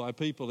thronged by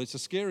people, it's a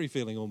scary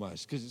feeling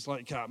almost, because it's like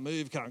you can't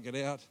move, can't get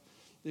out.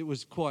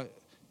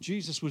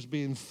 Jesus was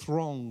being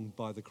thronged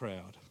by the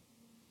crowd.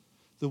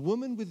 The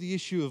woman with the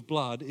issue of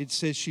blood, it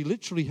says she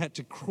literally had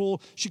to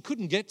crawl. She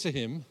couldn't get to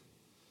him,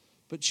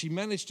 but she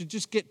managed to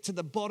just get to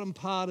the bottom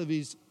part of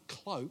his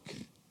cloak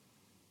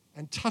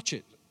and touch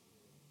it.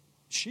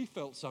 She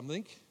felt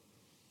something.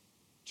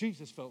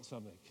 Jesus felt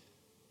something.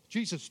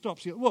 Jesus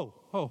stops. He goes, "Whoa,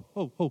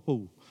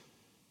 oh.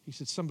 He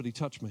said, "Somebody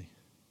touch me."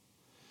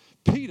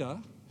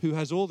 Peter, who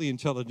has all the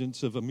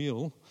intelligence of a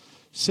mule,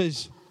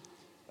 says,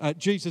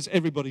 "Jesus,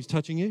 everybody's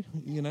touching you.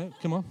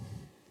 Come on.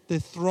 They're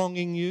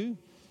thronging you.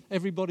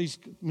 Everybody's,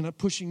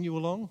 pushing you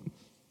along."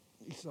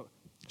 He said,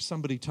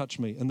 "Somebody touch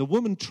me." And the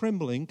woman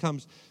trembling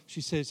comes. She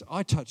says,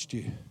 "I touched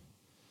you."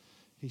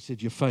 He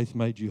said, "Your faith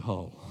made you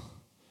whole.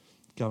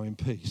 Go in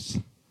peace."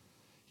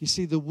 You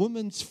see, the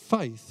woman's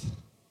faith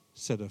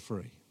set her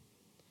free.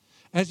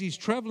 As he's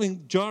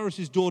traveling,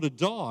 Jairus' daughter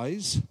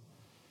dies.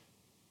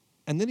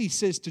 And then he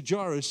says to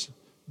Jairus,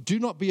 "Do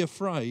not be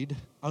afraid,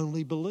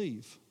 only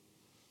believe."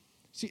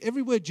 See,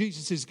 everywhere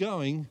Jesus is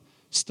going,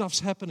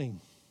 stuff's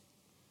happening.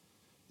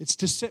 It's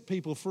to set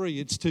people free.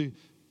 It's to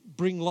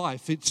bring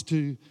life. It's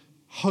to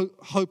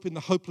hope in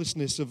the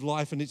hopelessness of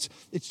life. And it's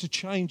to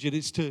change it.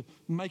 It's to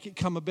make it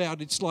come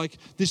about. It's like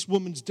this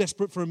woman's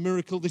desperate for a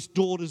miracle. This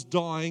daughter's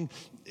dying.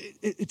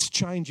 It's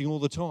changing all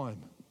the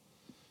time.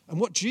 And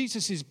what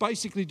Jesus is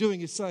basically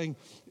doing is saying,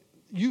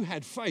 you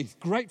had faith,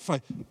 great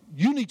faith.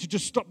 You need to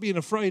just stop being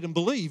afraid and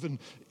believe. And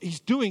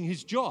he's doing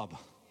his job.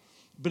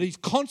 But he's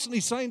constantly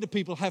saying to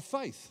people, have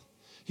faith.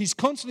 He's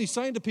constantly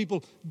saying to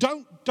people,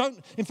 don't.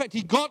 In fact,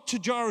 he got to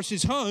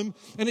Jairus' home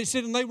and it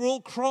said, and they were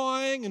all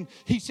crying. And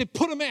he said,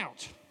 "Put them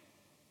out.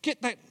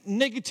 Get that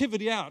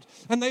negativity out."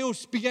 And they all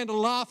began to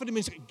laugh at him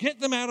and said, "Get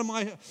them out of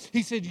my..."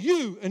 He said,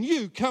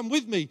 you come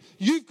with me.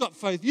 You've got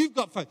faith. You've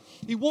got faith.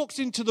 He walks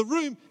into the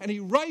room and he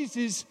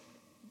raises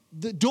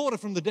the daughter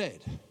from the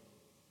dead.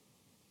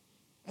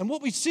 And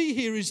what we see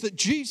here is that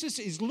Jesus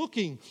is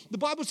looking. The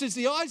Bible says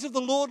the eyes of the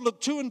Lord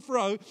look to and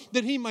fro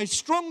that he may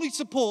strongly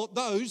support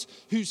those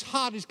whose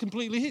heart is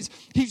completely his.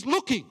 He's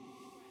looking.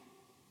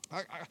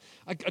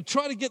 I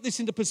try to get this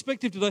into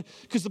perspective today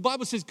because the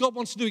Bible says God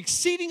wants to do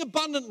exceeding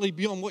abundantly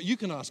beyond what you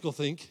can ask or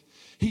think.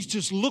 He's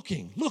just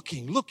looking.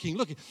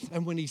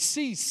 And when he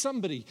sees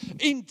somebody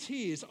in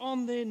tears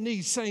on their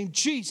knees saying,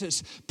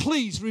 "Jesus,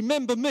 please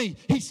remember me,"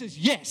 he says,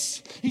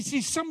 "Yes." He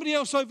sees somebody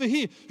else over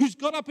here who's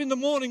got up in the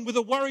morning with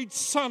a worried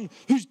son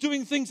who's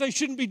doing things they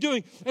shouldn't be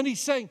doing. And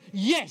he's saying,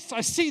 "Yes,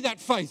 I see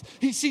that faith."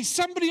 He sees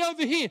somebody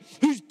over here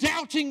who's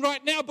doubting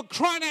right now but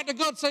crying out to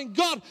God saying,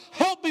 "God,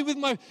 help me with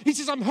my..." He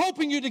says, "I'm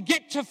helping you to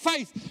get to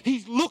faith."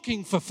 He's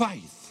looking for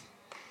faith.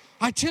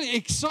 I tell you, it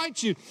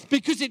excites you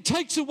because it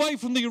takes away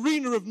from the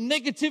arena of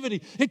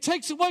negativity. It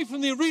takes away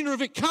from the arena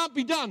of it can't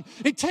be done.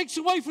 It takes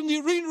away from the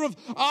arena of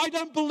I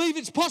don't believe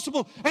it's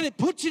possible. And it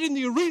puts it in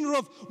the arena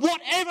of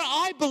whatever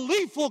I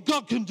believe for,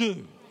 God can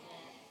do.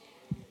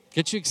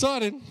 Get you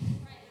excited?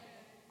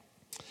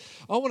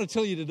 I want to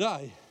tell you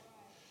today,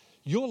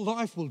 your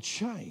life will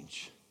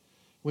change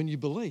when you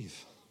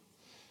believe.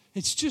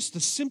 It's just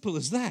as simple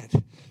as that.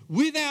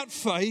 Without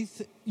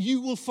faith,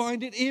 you will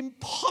find it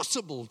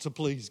impossible to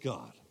please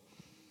God.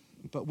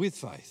 But with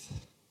faith,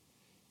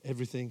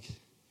 everything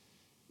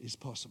is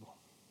possible.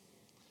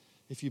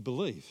 If you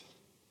believe,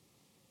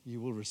 you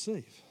will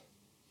receive.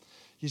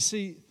 You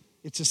see,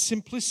 it's a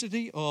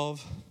simplicity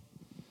of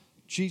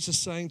Jesus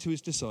saying to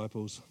his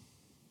disciples,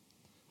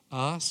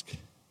 ask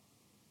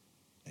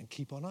and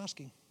keep on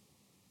asking.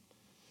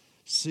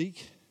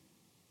 Seek,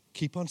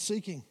 keep on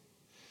seeking.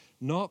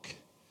 Knock,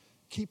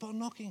 keep on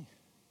knocking.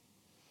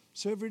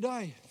 So every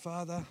day,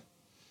 Father,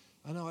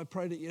 I know I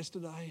prayed it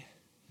yesterday,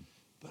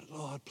 but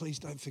Lord, please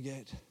don't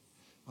forget,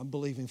 I'm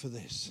believing for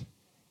this.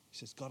 He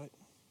says, got it?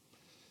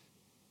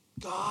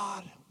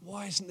 God,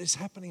 why isn't this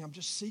happening? I'm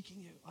just seeking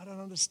you. I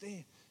don't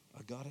understand.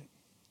 I got it.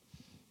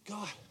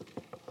 God,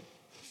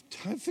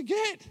 don't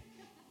forget.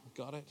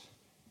 Got it.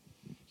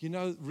 You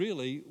know,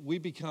 really, we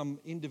become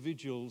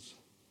individuals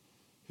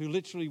who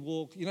literally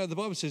walk. You know, the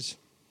Bible says,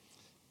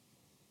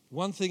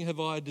 one thing have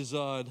I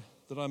desired,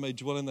 that I may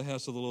dwell in the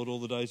house of the Lord all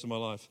the days of my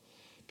life,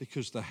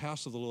 because the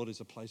house of the Lord is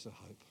a place of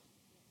hope.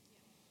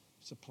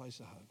 It's a place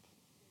of hope.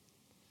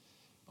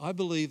 I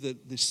believe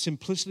that the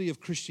simplicity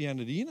of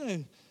Christianity, you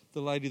know,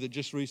 the lady that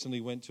just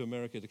recently went to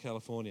America, to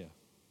California.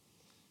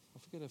 I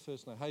forget her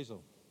first name,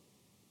 Hazel.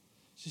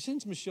 She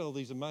sends Michelle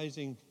these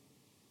amazing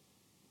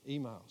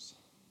emails.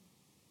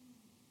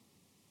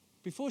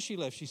 Before she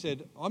left, she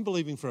said, I'm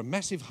believing for a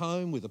massive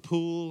home with a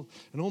pool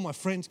and all my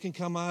friends can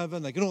come over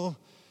and they can all...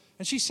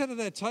 And she sat at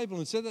our table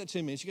and said that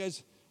to me. And she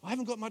goes, I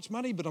haven't got much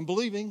money, but I'm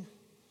believing.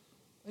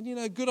 And, you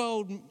know, good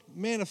old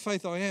man of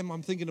faith I am,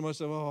 I'm thinking to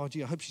myself, oh,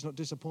 gee, I hope she's not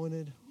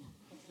disappointed.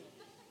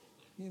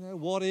 You know,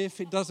 what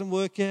if it doesn't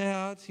work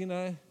out, you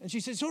know? And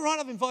she says, all right,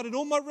 I've invited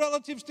all my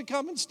relatives to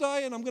come and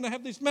stay and I'm going to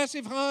have this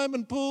massive home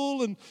and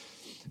pool.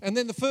 And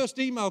then the first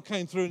email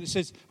came through and it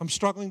says, I'm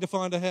struggling to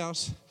find a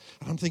house.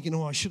 And I'm thinking,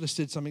 oh, I should have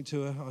said something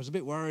to her. I was a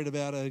bit worried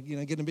about her, you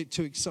know, getting a bit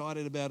too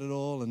excited about it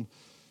all. And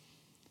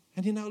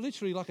you know,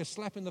 literally like a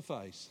slap in the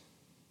face,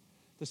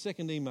 the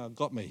second email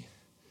got me.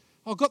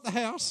 I got the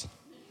house,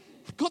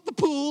 got the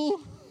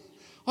pool.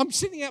 I'm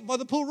sitting out by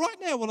the pool right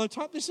now when I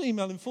type this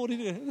email in 40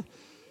 minutes.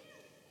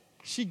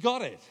 She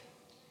got it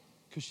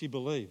because she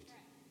believed.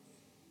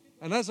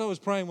 And as I was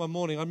praying one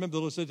morning, I remember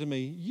the Lord said to me,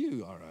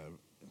 you are an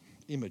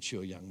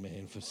immature young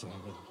man for saying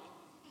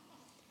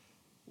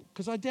that.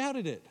 Because I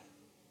doubted it.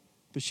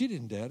 But she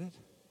didn't doubt it.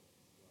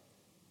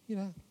 You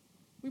know,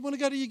 we want to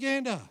go to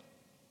Uganda.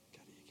 Go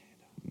to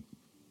Uganda.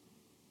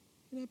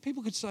 You know,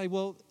 people could say,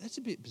 well, that's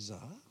a bit bizarre.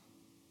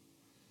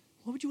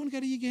 Why would you want to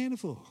go to Uganda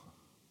for?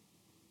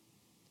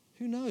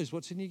 Who knows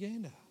what's in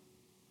Uganda?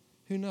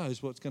 Who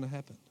knows what's going to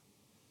happen?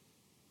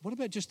 What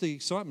about just the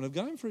excitement of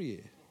going for a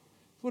year?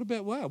 What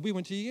about, wow, we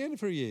went to Uganda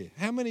for a year.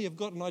 How many have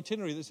got an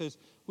itinerary that says,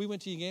 we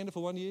went to Uganda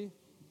for 1 year,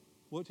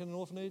 worked in an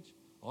orphanage?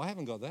 I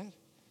haven't got that,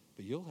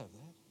 but you'll have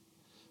that.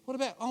 What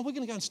about, oh, we're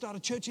going to go and start a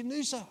church in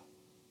Noosa.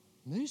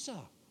 Noosa.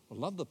 I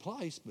love the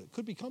place, but it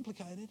could be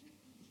complicated.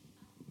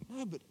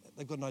 No, but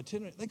they've got an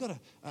itinerary. They've got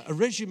a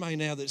resume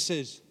now that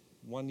says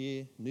 1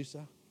 year,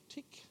 Noosa,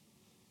 tick.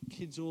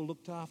 Kids all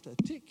looked after,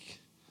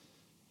 tick.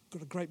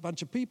 Got a great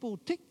bunch of people,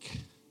 tick.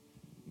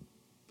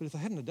 But if they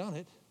hadn't have done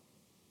it,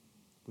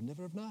 we'd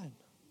never have known.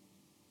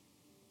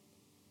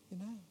 You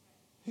know,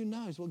 who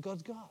knows what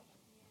God's got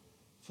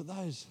for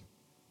those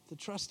that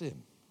trust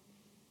him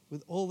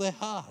with all their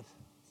heart.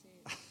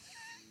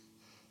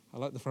 I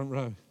like the front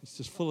row. It's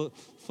just full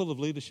of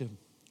leadership.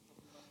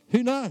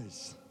 Who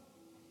knows?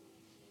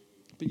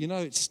 But you know,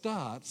 it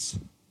starts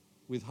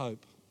with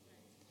hope.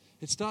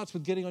 It starts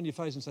with getting on your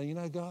face and saying, you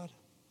know, God,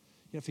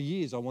 you know, for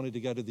years I wanted to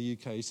go to the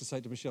UK. I used to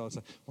say to Michelle, I'd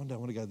say, one day I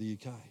want to go to the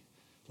UK.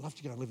 I'd love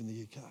to go and live in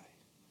the UK.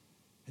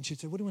 And she'd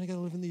say, what do you want to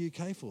go and live in the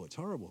UK for? It's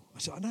horrible. I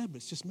said, I know, but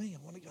it's just me.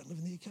 I want to go and live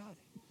in the UK.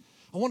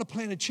 I want to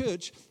plant a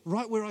church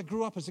right where I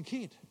grew up as a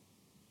kid.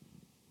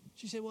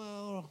 She said,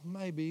 well,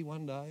 maybe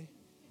one day.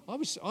 I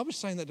was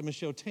saying that to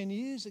Michelle 10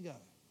 years ago.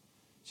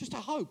 It's just a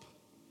hope.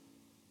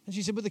 And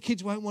she said, but the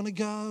kids won't want to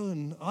go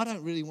and I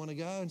don't really want to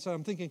go. And so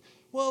I'm thinking,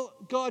 well,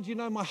 God, you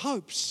know my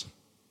hopes.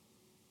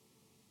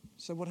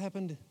 So what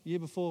happened year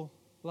before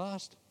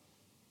last?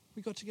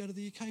 We got to go to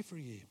the UK for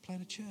a year,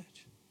 plant a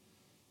church.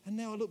 And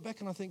now I look back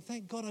and I think,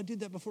 thank God I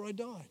did that before I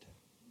died.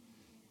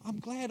 I'm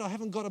glad I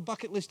haven't got a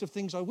bucket list of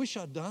things I wish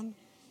I'd done,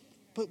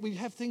 but we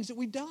have things that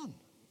we've done.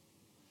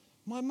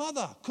 My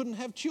mother couldn't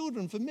have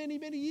children for many,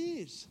 many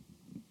years.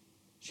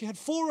 She had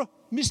 4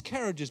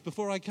 miscarriages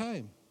before I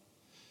came.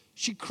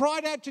 She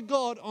cried out to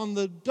God on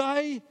the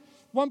day,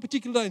 one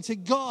particular day, and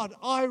said, God,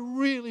 I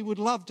really would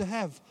love to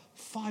have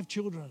 5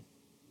 children.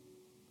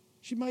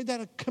 She made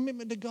that a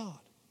commitment to God.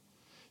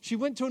 She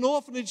went to an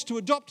orphanage to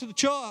adopt a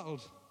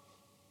child.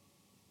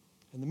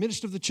 And the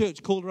minister of the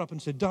church called her up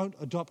and said, don't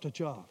adopt a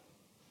child.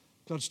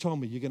 God's told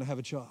me you're going to have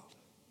a child.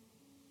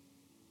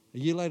 A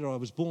year later, I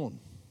was born.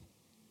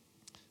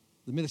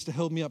 The minister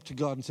held me up to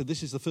God and said,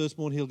 this is the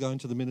firstborn, he'll go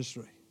into the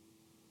ministry.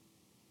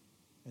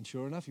 And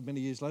sure enough, many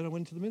years later, I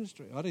went into the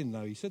ministry. I didn't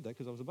know he said that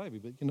because I was a baby,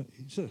 but you know,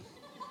 he said it.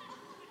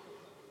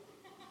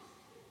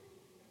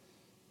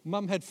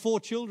 Mum had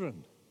 4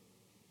 children.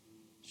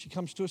 She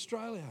comes to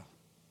Australia.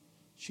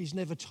 She's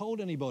never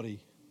told anybody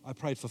I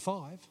prayed for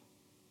 5.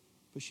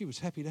 But she was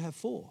happy to have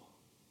 4.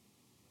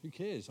 Who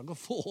cares? I got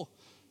 4.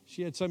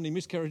 She had so many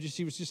miscarriages,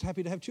 she was just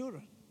happy to have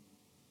children.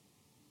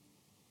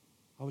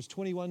 I was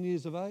 21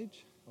 years of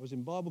age. I was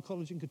in Bible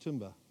college in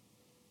Katoomba.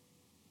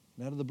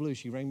 And out of the blue,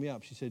 she rang me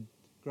up. She said,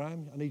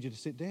 Graham, I need you to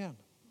sit down.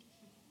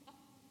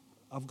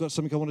 I've got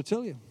something I want to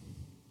tell you.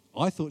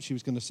 I thought she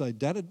was going to say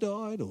Dad had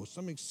died or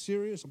something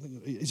serious. I'm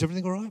thinking, is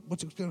everything all right?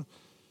 What's going on?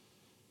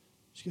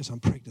 She goes, I'm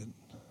pregnant.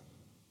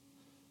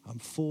 I'm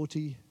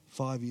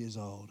 45 years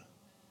old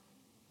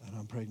and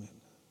I'm pregnant.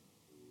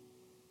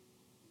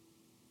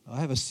 I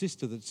have a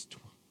sister that's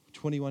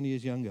 21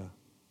 years younger.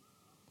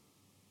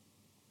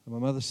 And my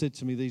mother said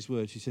to me these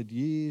words. She said,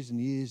 years and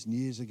years and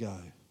years ago,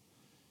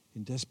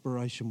 in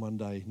desperation one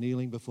day,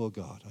 kneeling before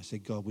God, I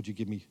said, God, would you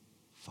give me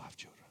 5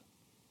 children?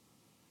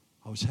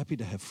 I was happy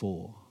to have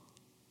 4.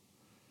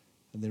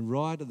 And then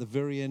right at the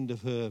very end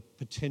of her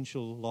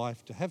potential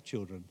life to have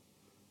children,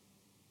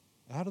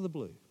 out of the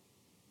blue,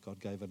 God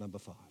gave her number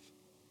 5.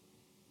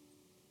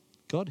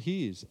 God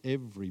hears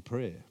every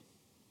prayer.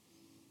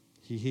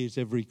 He hears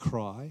every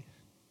cry.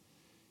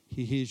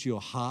 He hears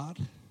your heart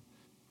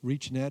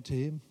reaching out to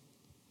him.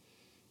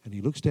 And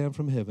he looks down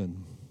from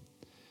heaven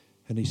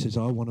and he says,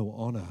 I want to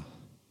honor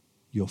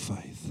your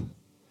faith.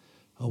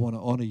 I want to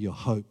honor your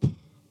hope,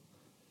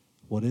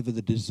 whatever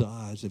the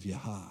desires of your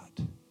heart.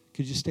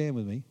 Could you stand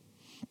with me?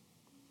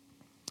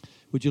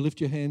 Would you lift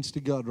your hands to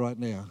God right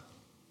now?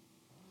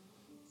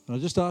 And I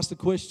just asked the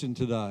question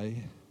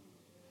today,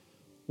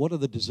 what are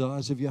the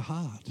desires of your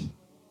heart?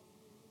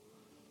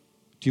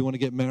 Do you want to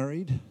get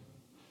married?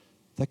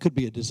 That could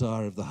be a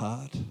desire of the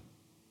heart.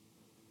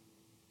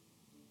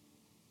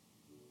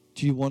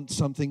 Do you want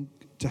something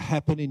to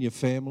happen in your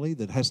family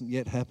that hasn't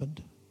yet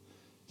happened?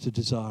 It's a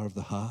desire of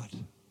the heart.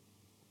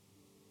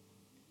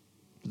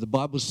 But the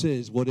Bible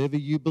says, whatever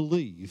you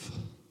believe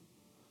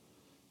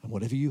and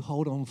whatever you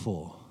hold on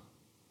for,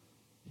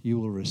 you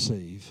will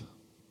receive.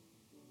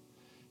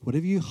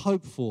 Whatever you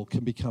hope for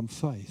can become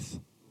faith.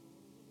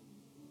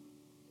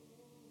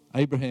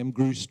 Abraham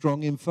grew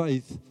strong in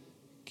faith,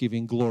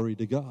 giving glory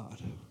to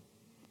God.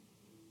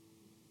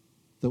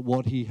 That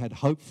what he had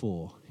hoped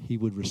for, he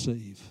would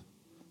receive.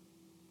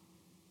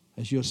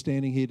 As you're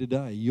standing here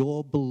today,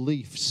 your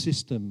belief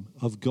system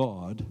of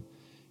God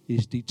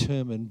is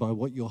determined by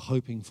what you're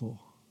hoping for.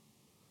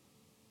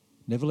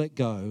 Never let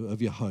go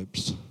of your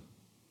hopes.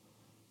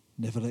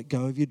 Never let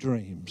go of your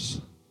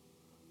dreams.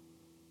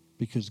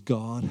 Because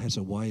God has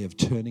a way of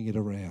turning it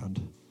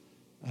around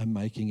and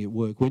making it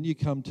work. When you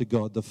come to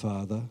God the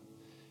Father,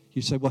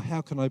 you say, well,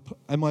 how can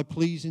am I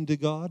pleasing to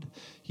God?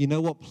 You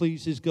know what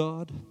pleases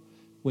God?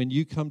 When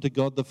you come to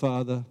God the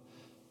Father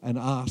and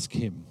ask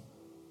him.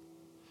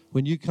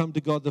 When you come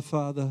to God the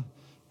Father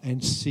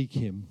and seek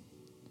him.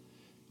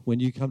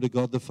 When you come to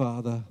God the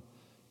Father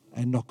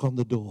and knock on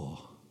the door.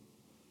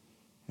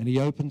 And he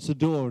opens the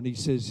door and he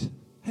says,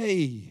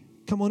 hey,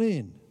 come on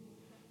in.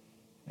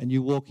 And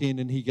you walk in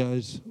and he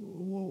goes,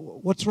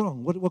 what's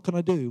wrong? What can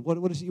I do?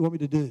 What is it you want me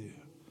to do?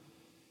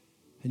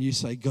 And you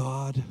say,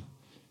 God,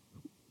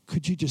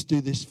 could you just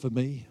do this for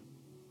me?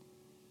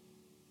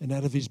 And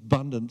out of his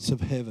abundance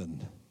of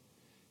heaven,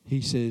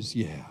 he says,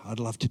 yeah, I'd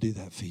love to do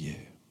that for you.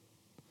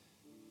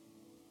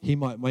 He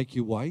might make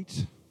you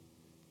wait.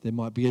 There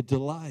might be a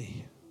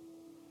delay.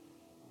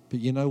 But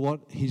you know what?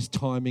 His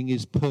timing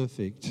is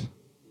perfect.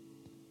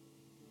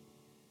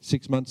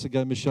 6 months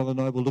ago, Michelle and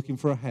I were looking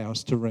for a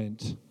house to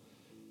rent.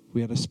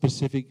 We had a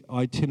specific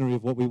itinerary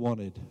of what we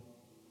wanted.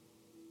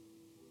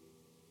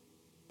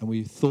 And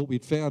we thought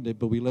we'd found it,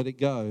 but we let it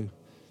go.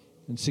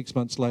 And 6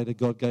 months later,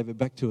 God gave it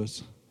back to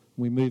us.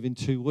 We moved in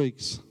 2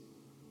 weeks.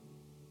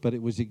 But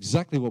it was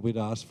exactly what we'd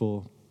asked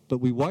for. But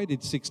we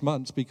waited 6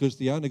 months because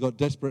the owner got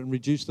desperate and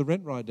reduced the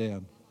rent right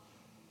down.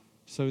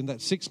 So in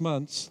that 6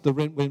 months, the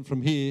rent went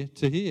from here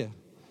to here.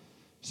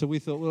 So we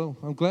thought, well,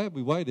 I'm glad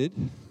we waited.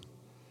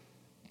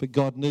 But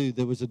God knew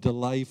there was a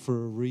delay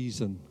for a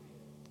reason.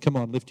 Come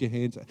on, lift your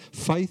hands.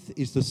 Faith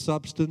is the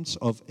substance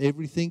of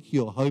everything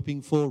you're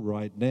hoping for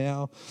right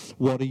now.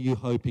 What are you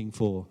hoping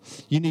for?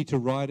 You need to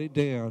write it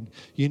down.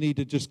 You need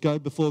to just go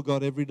before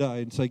God every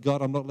day and say,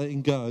 God, I'm not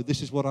letting go.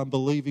 This is what I'm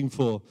believing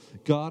for.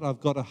 God, I've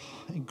got an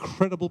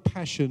incredible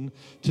passion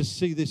to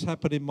see this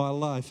happen in my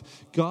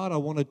life. God, I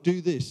want to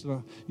do this.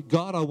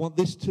 God, I want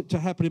this to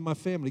happen in my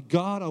family.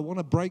 God, I want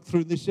to break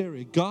through in this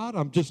area. God,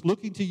 I'm just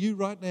looking to you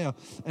right now.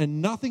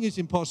 And nothing is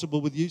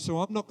impossible with you, so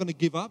I'm not going to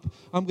give up.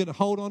 I'm going to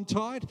hold on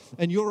tight.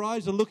 And your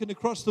eyes are looking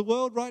across the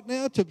world right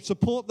now to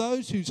support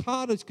those whose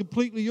heart is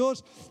completely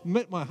yours.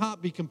 Let my heart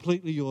be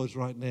completely yours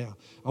right now.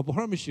 I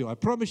promise you, I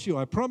promise you,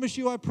 I promise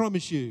you, I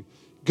promise you.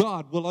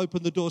 God will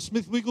open the door.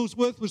 Smith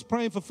Wigglesworth was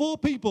praying for 4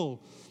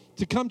 people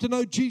to come to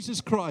know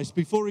Jesus Christ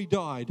before he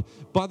died.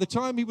 By the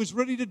time he was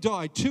ready to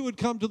die, 2 had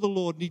come to the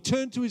Lord, and he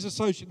turned to his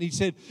associate and he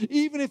said,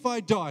 even if I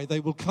die, they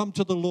will come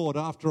to the Lord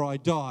after I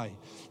die.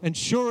 And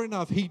sure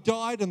enough, he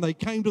died and they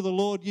came to the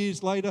Lord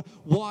years later.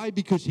 Why?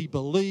 Because he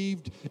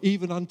believed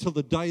even until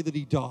the day that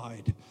he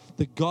died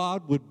that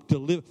God would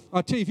deliver.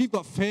 I tell you, if you've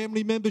got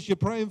family members you're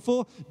praying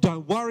for,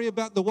 don't worry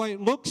about the way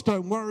it looks.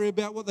 Don't worry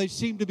about what they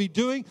seem to be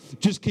doing.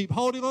 Just keep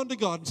holding on to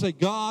God and say,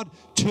 God,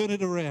 turn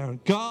it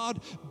around.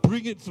 God,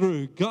 bring it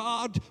through.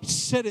 God,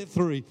 set it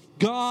through.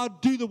 God,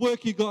 do the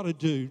work you got to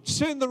do.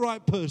 Send the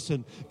right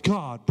person.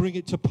 God, bring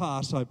it to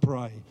pass, I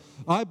pray.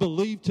 I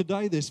believe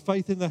today there's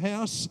faith in the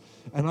house,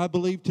 and I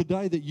believe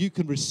today that you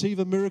can receive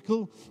a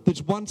miracle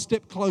that's one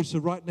step closer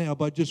right now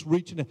by just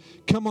reaching out.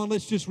 Come on,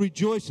 let's just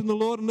rejoice in the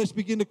Lord and let's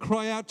begin to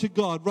cry out to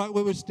God right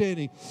where we're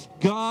standing.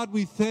 God,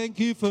 we thank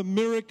you for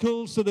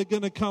miracles that are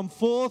going to come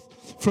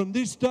forth from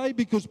this day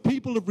because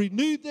people have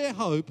renewed their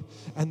hope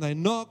and they're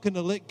not going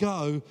to let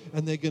go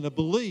and they're going to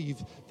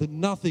believe that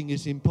nothing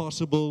is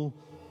impossible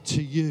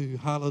to you.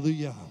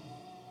 Hallelujah.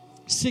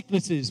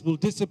 Sicknesses will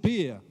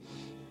disappear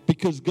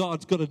because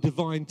God's got a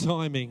divine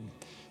timing.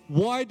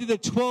 Why did a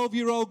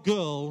 12-year-old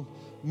girl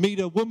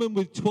meet a woman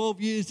with 12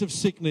 years of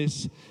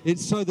sickness?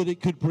 It's so that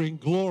it could bring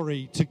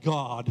glory to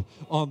God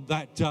on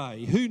that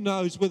day. Who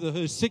knows whether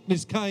her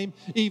sickness came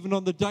even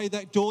on the day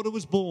that daughter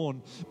was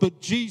born.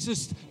 But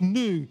Jesus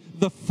knew,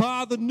 the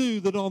Father knew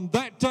that on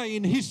that day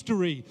in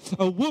history,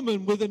 a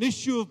woman with an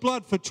issue of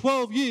blood for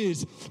 12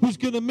 years was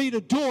going to meet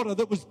a daughter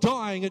that was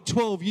dying at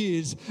 12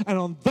 years. And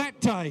on that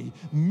day,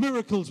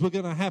 miracles were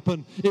going to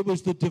happen. It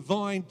was the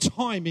divine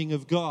timing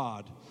of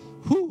God.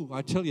 Whew,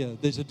 I tell you,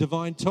 there's a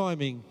divine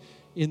timing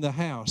in the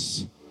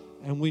house,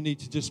 and we need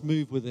to just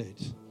move with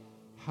it.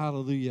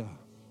 Hallelujah.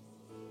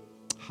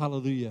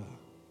 Hallelujah.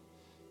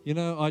 You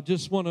know, I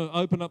just want to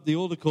open up the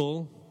altar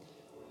call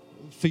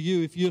for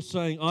you if you're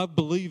saying, I'm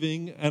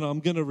believing and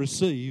I'm going to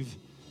receive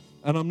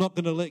and I'm not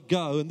going to let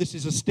go, and this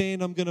is a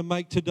stand I'm going to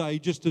make today,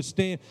 just to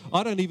stand.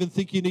 I don't even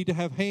think you need to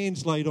have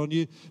hands laid on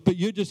you, but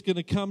you're just going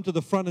to come to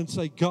the front and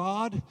say,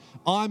 God,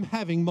 I'm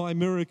having my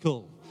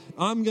miracle.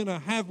 I'm going to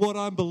have what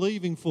I'm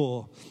believing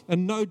for.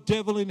 And no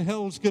devil in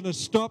hell is going to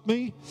stop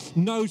me.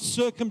 No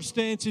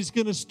circumstance is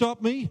going to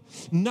stop me.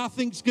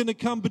 Nothing's going to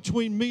come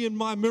between me and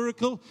my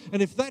miracle.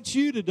 And if that's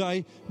you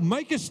today,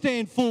 make a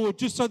stand forward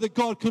just so that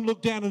God can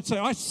look down and say,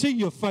 I see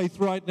your faith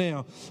right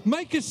now.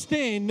 Make a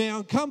stand now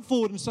and come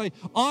forward and say,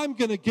 I'm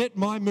going to get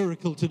my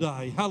miracle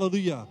today.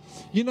 Hallelujah.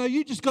 You know,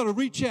 you just got to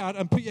reach out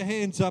and put your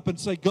hands up and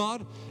say,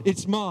 God,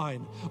 it's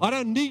mine. I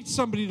don't need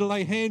somebody to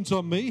lay hands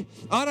on me.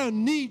 I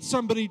don't need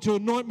somebody to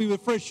anoint me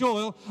with fresh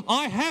oil.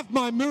 I have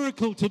my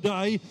miracle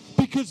today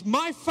because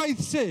my faith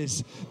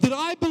says that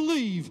I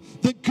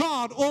believe that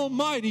God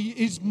Almighty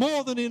is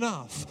more than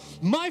enough.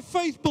 My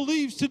faith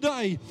believes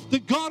today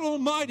that God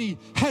Almighty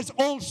has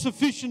all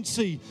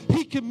sufficiency.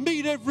 He can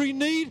meet every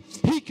need.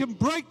 He can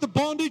break the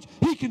bondage.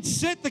 He can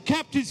set the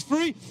captives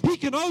free. He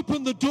can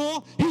open the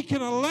door. He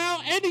can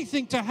allow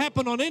anything to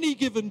happen on any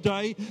given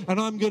day, and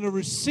I'm going to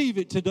receive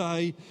it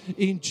today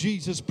in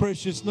Jesus'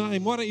 precious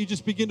name. Why don't you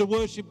just begin to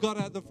worship God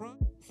out the front?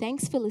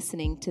 Thanks for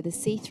listening to the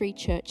C3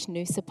 Church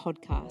Noosa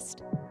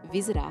podcast.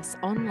 Visit us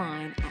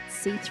online at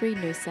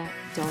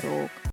c3noosa.org.